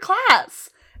was in your class.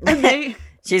 And they...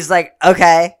 She's like,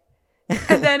 okay.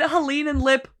 And then Helene and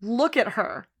Lip look at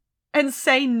her and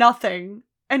say nothing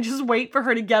and just wait for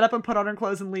her to get up and put on her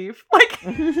clothes and leave. Like,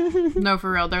 no,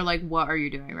 for real. They're like, what are you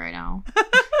doing right now?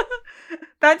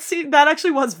 that scene, that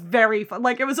actually was very fun.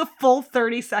 Like, it was a full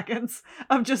 30 seconds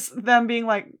of just them being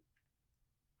like,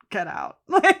 get out.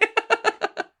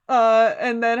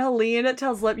 And then Helene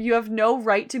tells Lip, you have no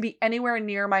right to be anywhere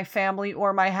near my family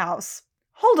or my house.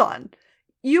 Hold on.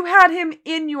 You had him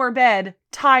in your bed,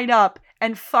 tied up,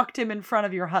 and fucked him in front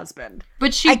of your husband.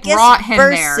 But she I guess brought him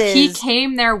there. He versus-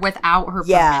 came there without her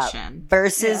Yeah, permission.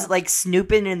 versus Yeah. like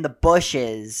snooping in the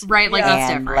bushes. Right, like Yeah.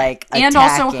 that's and different. like And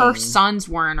also her attacking. sons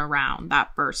weren't around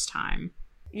that first time.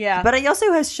 Yeah. But he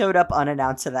also has showed up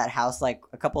unannounced to that house like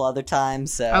a couple other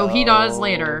times. So Oh, he does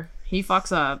later. He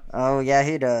fucks up. Oh yeah,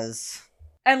 he does.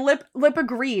 And Lip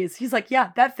agrees. He's like,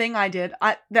 yeah, that thing I did,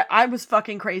 I was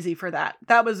fucking crazy for that.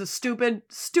 That was a stupid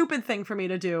thing for me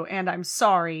to do, and I'm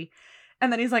sorry.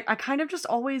 And then he's like, I kind of just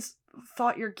always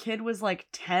thought your kid was like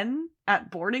 10 at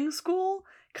boarding school.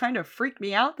 Kind of freaked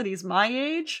me out that he's my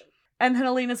age. And then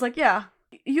Alina's like, yeah,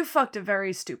 you fucked a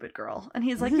very stupid girl. And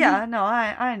he's like, yeah, no,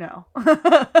 I know.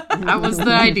 That was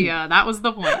the idea. That was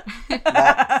the point.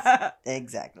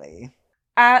 Exactly.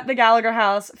 At the Gallagher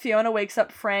house, Fiona wakes up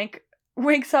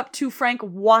to Frank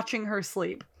watching her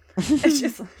sleep.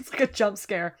 It's like a jump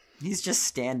scare. He's just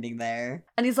standing there.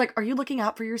 And he's like, are you looking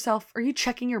out for yourself? Are you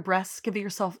checking your breasts, giving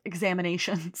yourself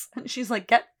examinations? And she's like,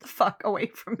 get the fuck away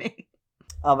from me.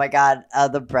 Oh my god,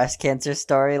 the breast cancer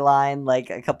storyline, like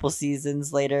a couple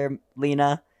seasons later,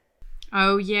 Lena.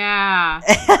 Oh, yeah.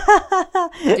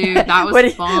 Dude, that was when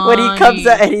he comes funny.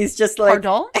 out and he's just like,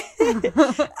 Pardon?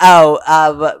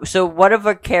 so one of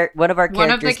our characters One of the get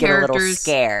a little characters-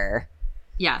 scare.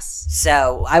 Yes.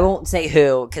 So I won't say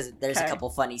who because there's Okay. a couple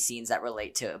funny scenes that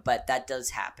relate to it, but that does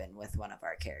happen with one of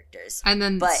our characters. And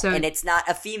then, But so, and it's not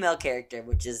a female character,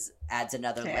 which adds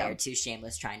another Damn. layer to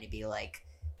Shameless trying to be like,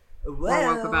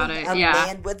 More woke about it, a yeah.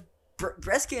 man with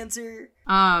breast cancer.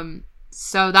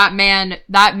 so that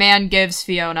man gives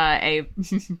Fiona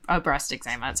a breast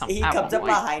exam at some He at comes one up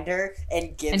point. behind her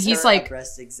and gives And he's her like- a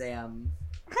breast exam.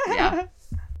 Yeah.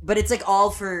 But it's like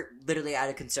all for literally out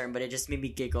of concern, but it just made me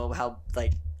giggle how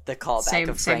like the callback Same-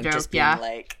 of same Frank just joke, being yeah.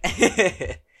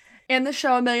 like In the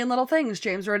show A Million Little Things,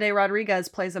 James Roday Rodriguez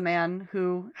plays a man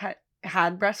who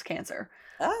had breast cancer.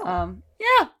 Oh.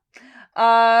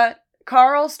 Yeah.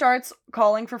 Carl starts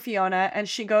calling for Fiona, and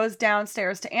she goes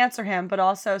downstairs to answer him, but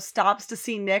also stops to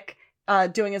see Nick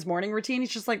doing his morning routine. He's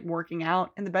just like working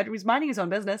out in the bedroom. He's minding his own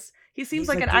business. He seems He's,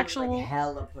 like an doing, actual. like,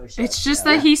 hella push-ups, It's just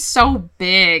though. that he's so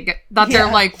big that Yeah.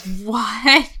 they're like,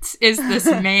 what is this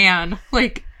man?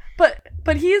 Like,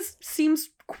 But he seems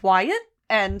quiet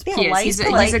and Yeah, polite. he's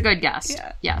polite. a good guest.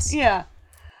 Yeah. Yes. Yeah.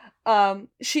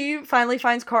 She finally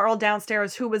finds Carl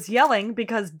downstairs, who was yelling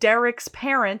because Derek's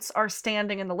parents are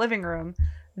standing in the living room.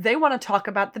 They want to talk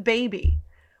about the baby,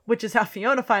 which is how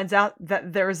Fiona finds out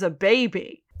that there's a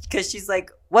baby. Because she's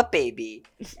like, what baby?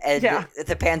 And Yeah.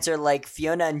 the pants are like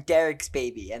Fiona and Derek's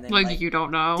baby. And then Like, like you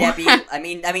don't know. Debbie, I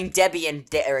mean Debbie and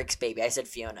Derek's baby. I said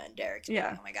Fiona and Derek's baby.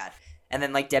 Yeah. Oh my god. And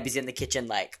then like Debbie's in the kitchen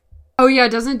like, Oh yeah,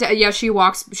 she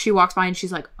walks by and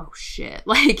she's like, oh shit.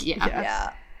 Like, yeah.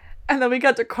 yeah. And then we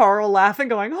got to Carl laughing,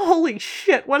 going, holy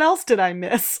shit, what else did I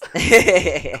miss?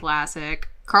 Classic.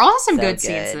 Carl has some So good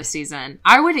scenes good. this season.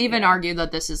 I would even Yeah. argue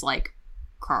that this is like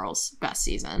Carl's best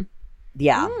season.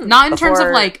 Yeah. Not in terms of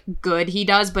Before- like good he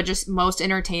does, but just most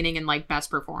entertaining and like best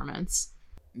performance.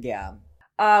 Yeah.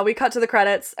 We cut to the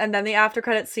credits, and then the after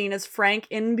credits scene is Frank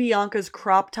in Bianca's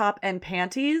crop top and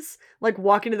panties, like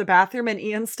walking to the bathroom, and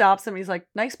Ian stops him. He's like,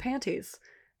 nice panties.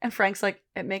 And Frank's like,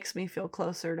 it makes me feel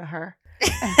closer to her.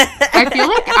 I feel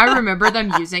like I remember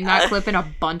them using that clip in a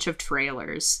bunch of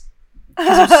trailers.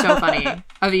 Because it was so funny.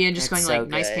 Of Ian just It's going so like,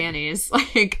 nice good. panties.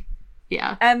 Like,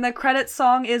 yeah. And the credits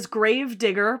song is Grave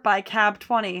Digger by Cab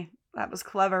 20. That was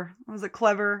clever. It was a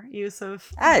clever use of...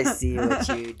 I see what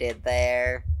you did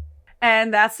there.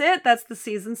 And that's it. That's the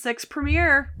season 6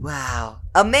 premiere. Wow.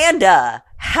 Amanda,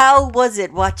 how was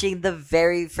it watching the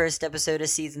very first episode of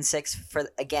season 6 for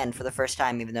the first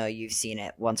time, even though you've seen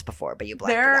it once before, but you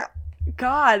blacked it out?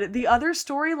 God, the other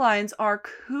storylines are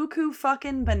cuckoo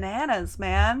fucking bananas,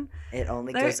 man. It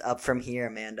only They're- goes up from here,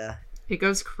 Amanda. It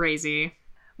goes crazy.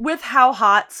 With how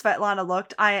hot Svetlana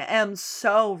looked, I am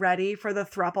so ready for the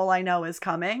throuple I know is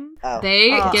coming. Oh,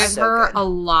 They Oh, give so her good. a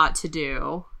lot to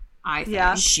do, I think.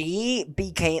 Yeah. She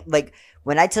became like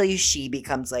when I tell you she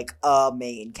becomes like a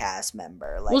main cast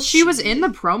member. Like, Well, she was in the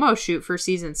promo shoot for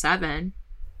season 7.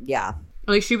 yeah,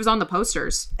 Like, she was on the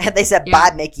posters. and they said Yeah.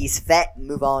 bye, Mickey's fat,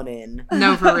 move on in.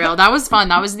 No, for real. That was fun.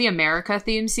 That was the America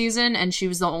theme season, and she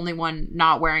was the only one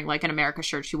not wearing, like, an America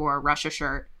shirt. She wore a Russia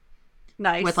shirt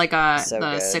Nice. with, like, So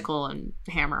the good. sickle and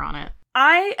hammer on it.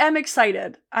 I am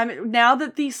excited. Now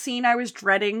that the scene I was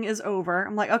dreading is over,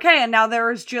 I'm like, okay, and now there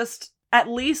is just at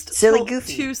least Silly till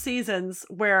Goofy. 2 seasons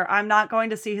where I'm not going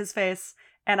to see his face,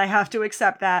 and I have to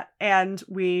accept that, and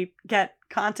we get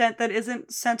content that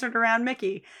isn't centered around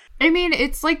Mickey. I mean,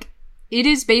 it's like, it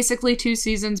is basically 2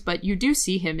 seasons, but you do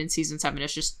see him in season 7.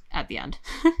 It's just at the end.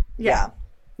 Yeah.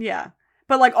 Yeah.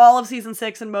 But like all of season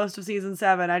 6 and most of season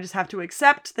 7, I just have to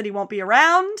accept that he won't be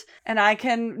around, and I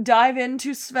can dive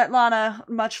into Svetlana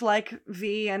much like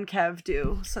V and Kev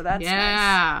do. So that's nice.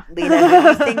 yeah. Lena, who do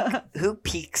you think who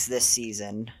peaks this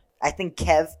season? I think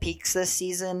Kev peaks this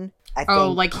season. I think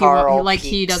Oh, like Carl he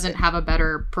peaks- doesn't have a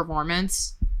better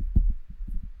performance?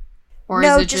 Or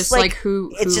No, is it just just like- like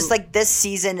who It's just like this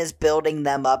season is building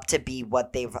them up to be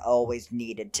what they've always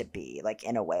needed to be, like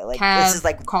in a way. Like Kev, this is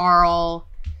like Carl,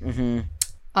 mhm.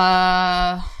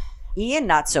 Ian,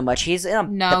 Not so much. He's in the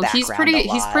no, he's background a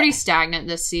he's lot. pretty stagnant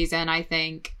this season, I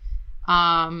think.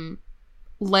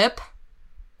 Lip,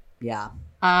 Yeah.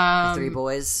 The 3 um,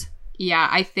 boys. yeah,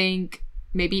 I think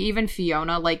maybe even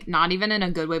Fiona, like not even in a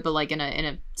good way, but like in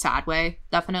a sad way,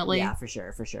 definitely. Yeah, for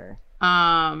sure, for sure.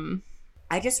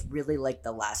 I just really like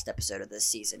the last episode of this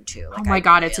season too. Like, oh my I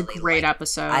god, it's a really great like-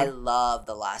 episode. I love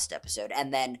the last episode,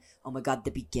 and then Oh my god,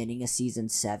 the beginning of season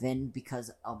 7, because,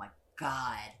 oh my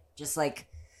god. Just like,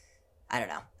 I don't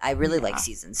know. I really Yeah. like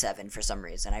season 7 for some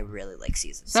reason. I really like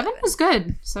season 7 was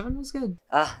good. 7 was good.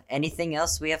 Anything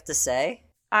else we have to say?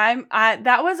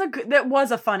 That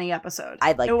was a funny episode.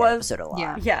 I like it that was, episode a lot.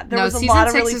 Yeah. Yeah, there No, was a season lot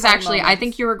of 6 really is funny actually, I moments.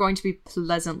 think you were going to be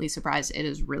pleasantly surprised. It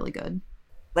is really good.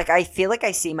 Like I feel like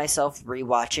I see myself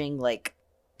rewatching like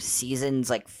seasons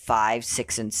like 5,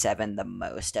 6, and 7 the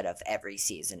most out of every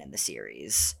season in the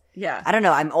series. Yeah. I don't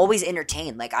know. I'm always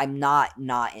entertained. Like I'm not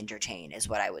entertained is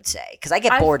what I would say because I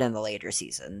get I've- bored in the later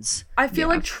seasons. I feel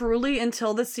Yeah. like truly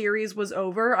until the series was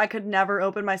over, I could never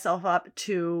open myself up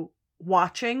to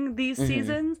watching these Mhm.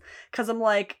 seasons because I'm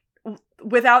like,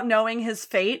 without knowing his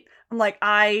fate, I'm like,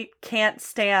 I can't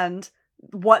stand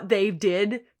what they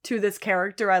did to this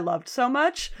character I loved so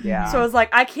much. Yeah. So I was like,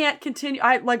 I can't continue.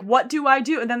 What do I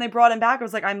do? And then they brought him back. I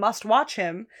was like, I must watch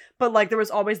him. But like, there was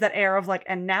always that air of like,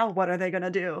 and now what are they going to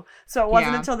do? So it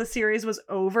wasn't Yeah. until the series was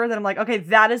over that I'm like, okay,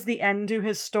 that is the end to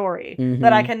his story Mhm.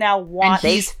 that I can now And watch.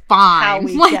 he's how fine.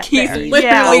 we Like, get he's there.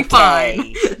 literally Yeah.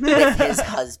 fine. with his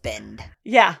husband.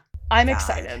 Yeah, I'm God.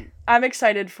 excited. I'm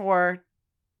excited for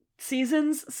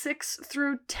seasons 6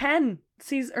 through 10.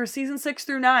 Season 6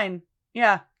 through 9.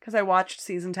 Yeah, because I watched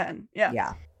season 10. Yeah.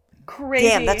 Yeah. Crazy.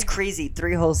 Damn, that's crazy.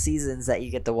 3 whole seasons that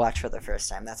you get to watch for the first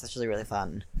time. That's actually really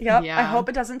fun. Yep. I Yeah. hope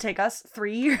it doesn't take us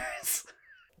 3 years.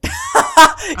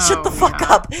 Shut the Oh, fuck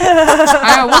yeah. up.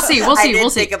 We'll see. We'll I see. didn't We'll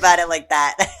see. think about it like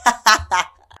that.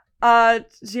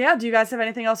 Yeah, do you guys have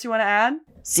anything else you want to add?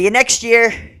 See you next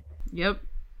year. Yep.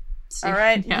 See- All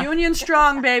right. Yeah. Union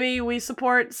strong, baby. We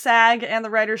support SAG and the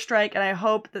writer's strike, and I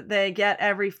hope that they get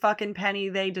every fucking penny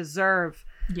they deserve.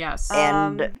 Yes.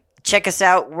 And check us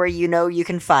out where you know you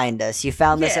can find us. You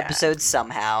found this Yeah. episode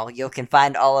somehow. You can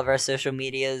find all of our social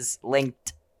medias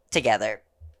linked together.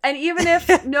 And even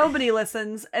if nobody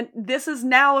listens, and this is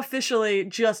now officially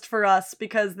just for us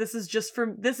because this is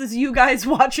you guys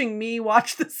watching me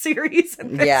watch the series.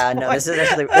 At this Yeah, no, point.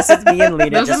 this is me and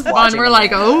Lena This just is fun. watching We're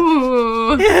like, Amanda.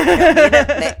 oh.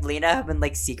 Lena have been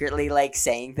like secretly like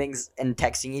saying things and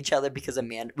texting each other because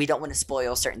Amanda. We don't want to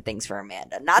spoil certain things for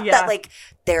Amanda. Not Yeah. that like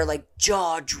they're like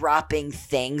jaw dropping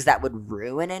things that would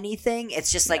ruin anything.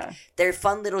 It's just like Yeah. they're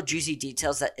fun little juicy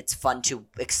details that it's fun to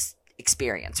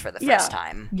experience for the first Yeah.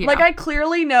 time. Yeah. Like I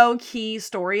clearly know key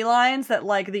storylines that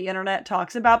like the internet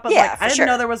talks about, but Yeah, like for I didn't sure.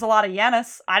 know there was a lot of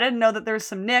Yanis. I didn't know that there's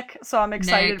some Nick, so I'm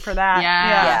excited Nick, for that.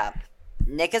 yeah. Yeah.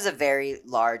 Nick is a very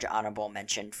large honorable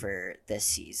mention for this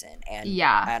season, and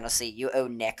Yeah. honestly, you owe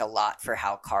Nick a lot for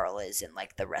how Carl is in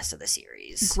like the rest of the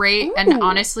series. Great. Ooh. And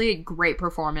honestly, great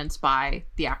performance by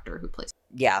the actor who plays.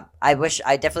 Yeah,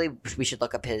 we should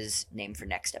look up his name for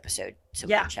next episode so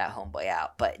we Yeah. can shout Homeboy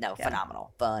out. But no, Yeah.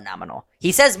 phenomenal.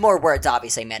 He says more words,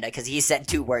 obviously, Amanda, because he said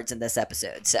 2 words in this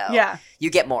episode, so Yeah. you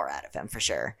get more out of him for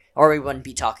sure, or we wouldn't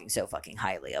be talking so fucking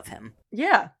highly of him.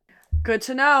 Yeah. Good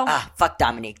to know. Fuck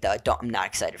Dominique though. I'm not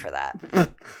excited for that.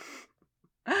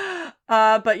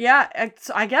 But yeah,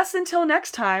 I guess until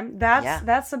next time,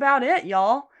 that's about it,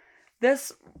 y'all.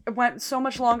 This went so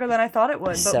much longer than I thought it would,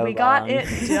 but So we got long.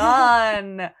 it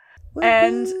done.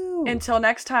 And Woohoo! until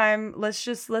next time, let's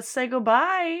say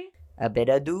goodbye. A bit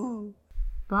ado.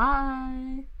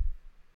 Bye.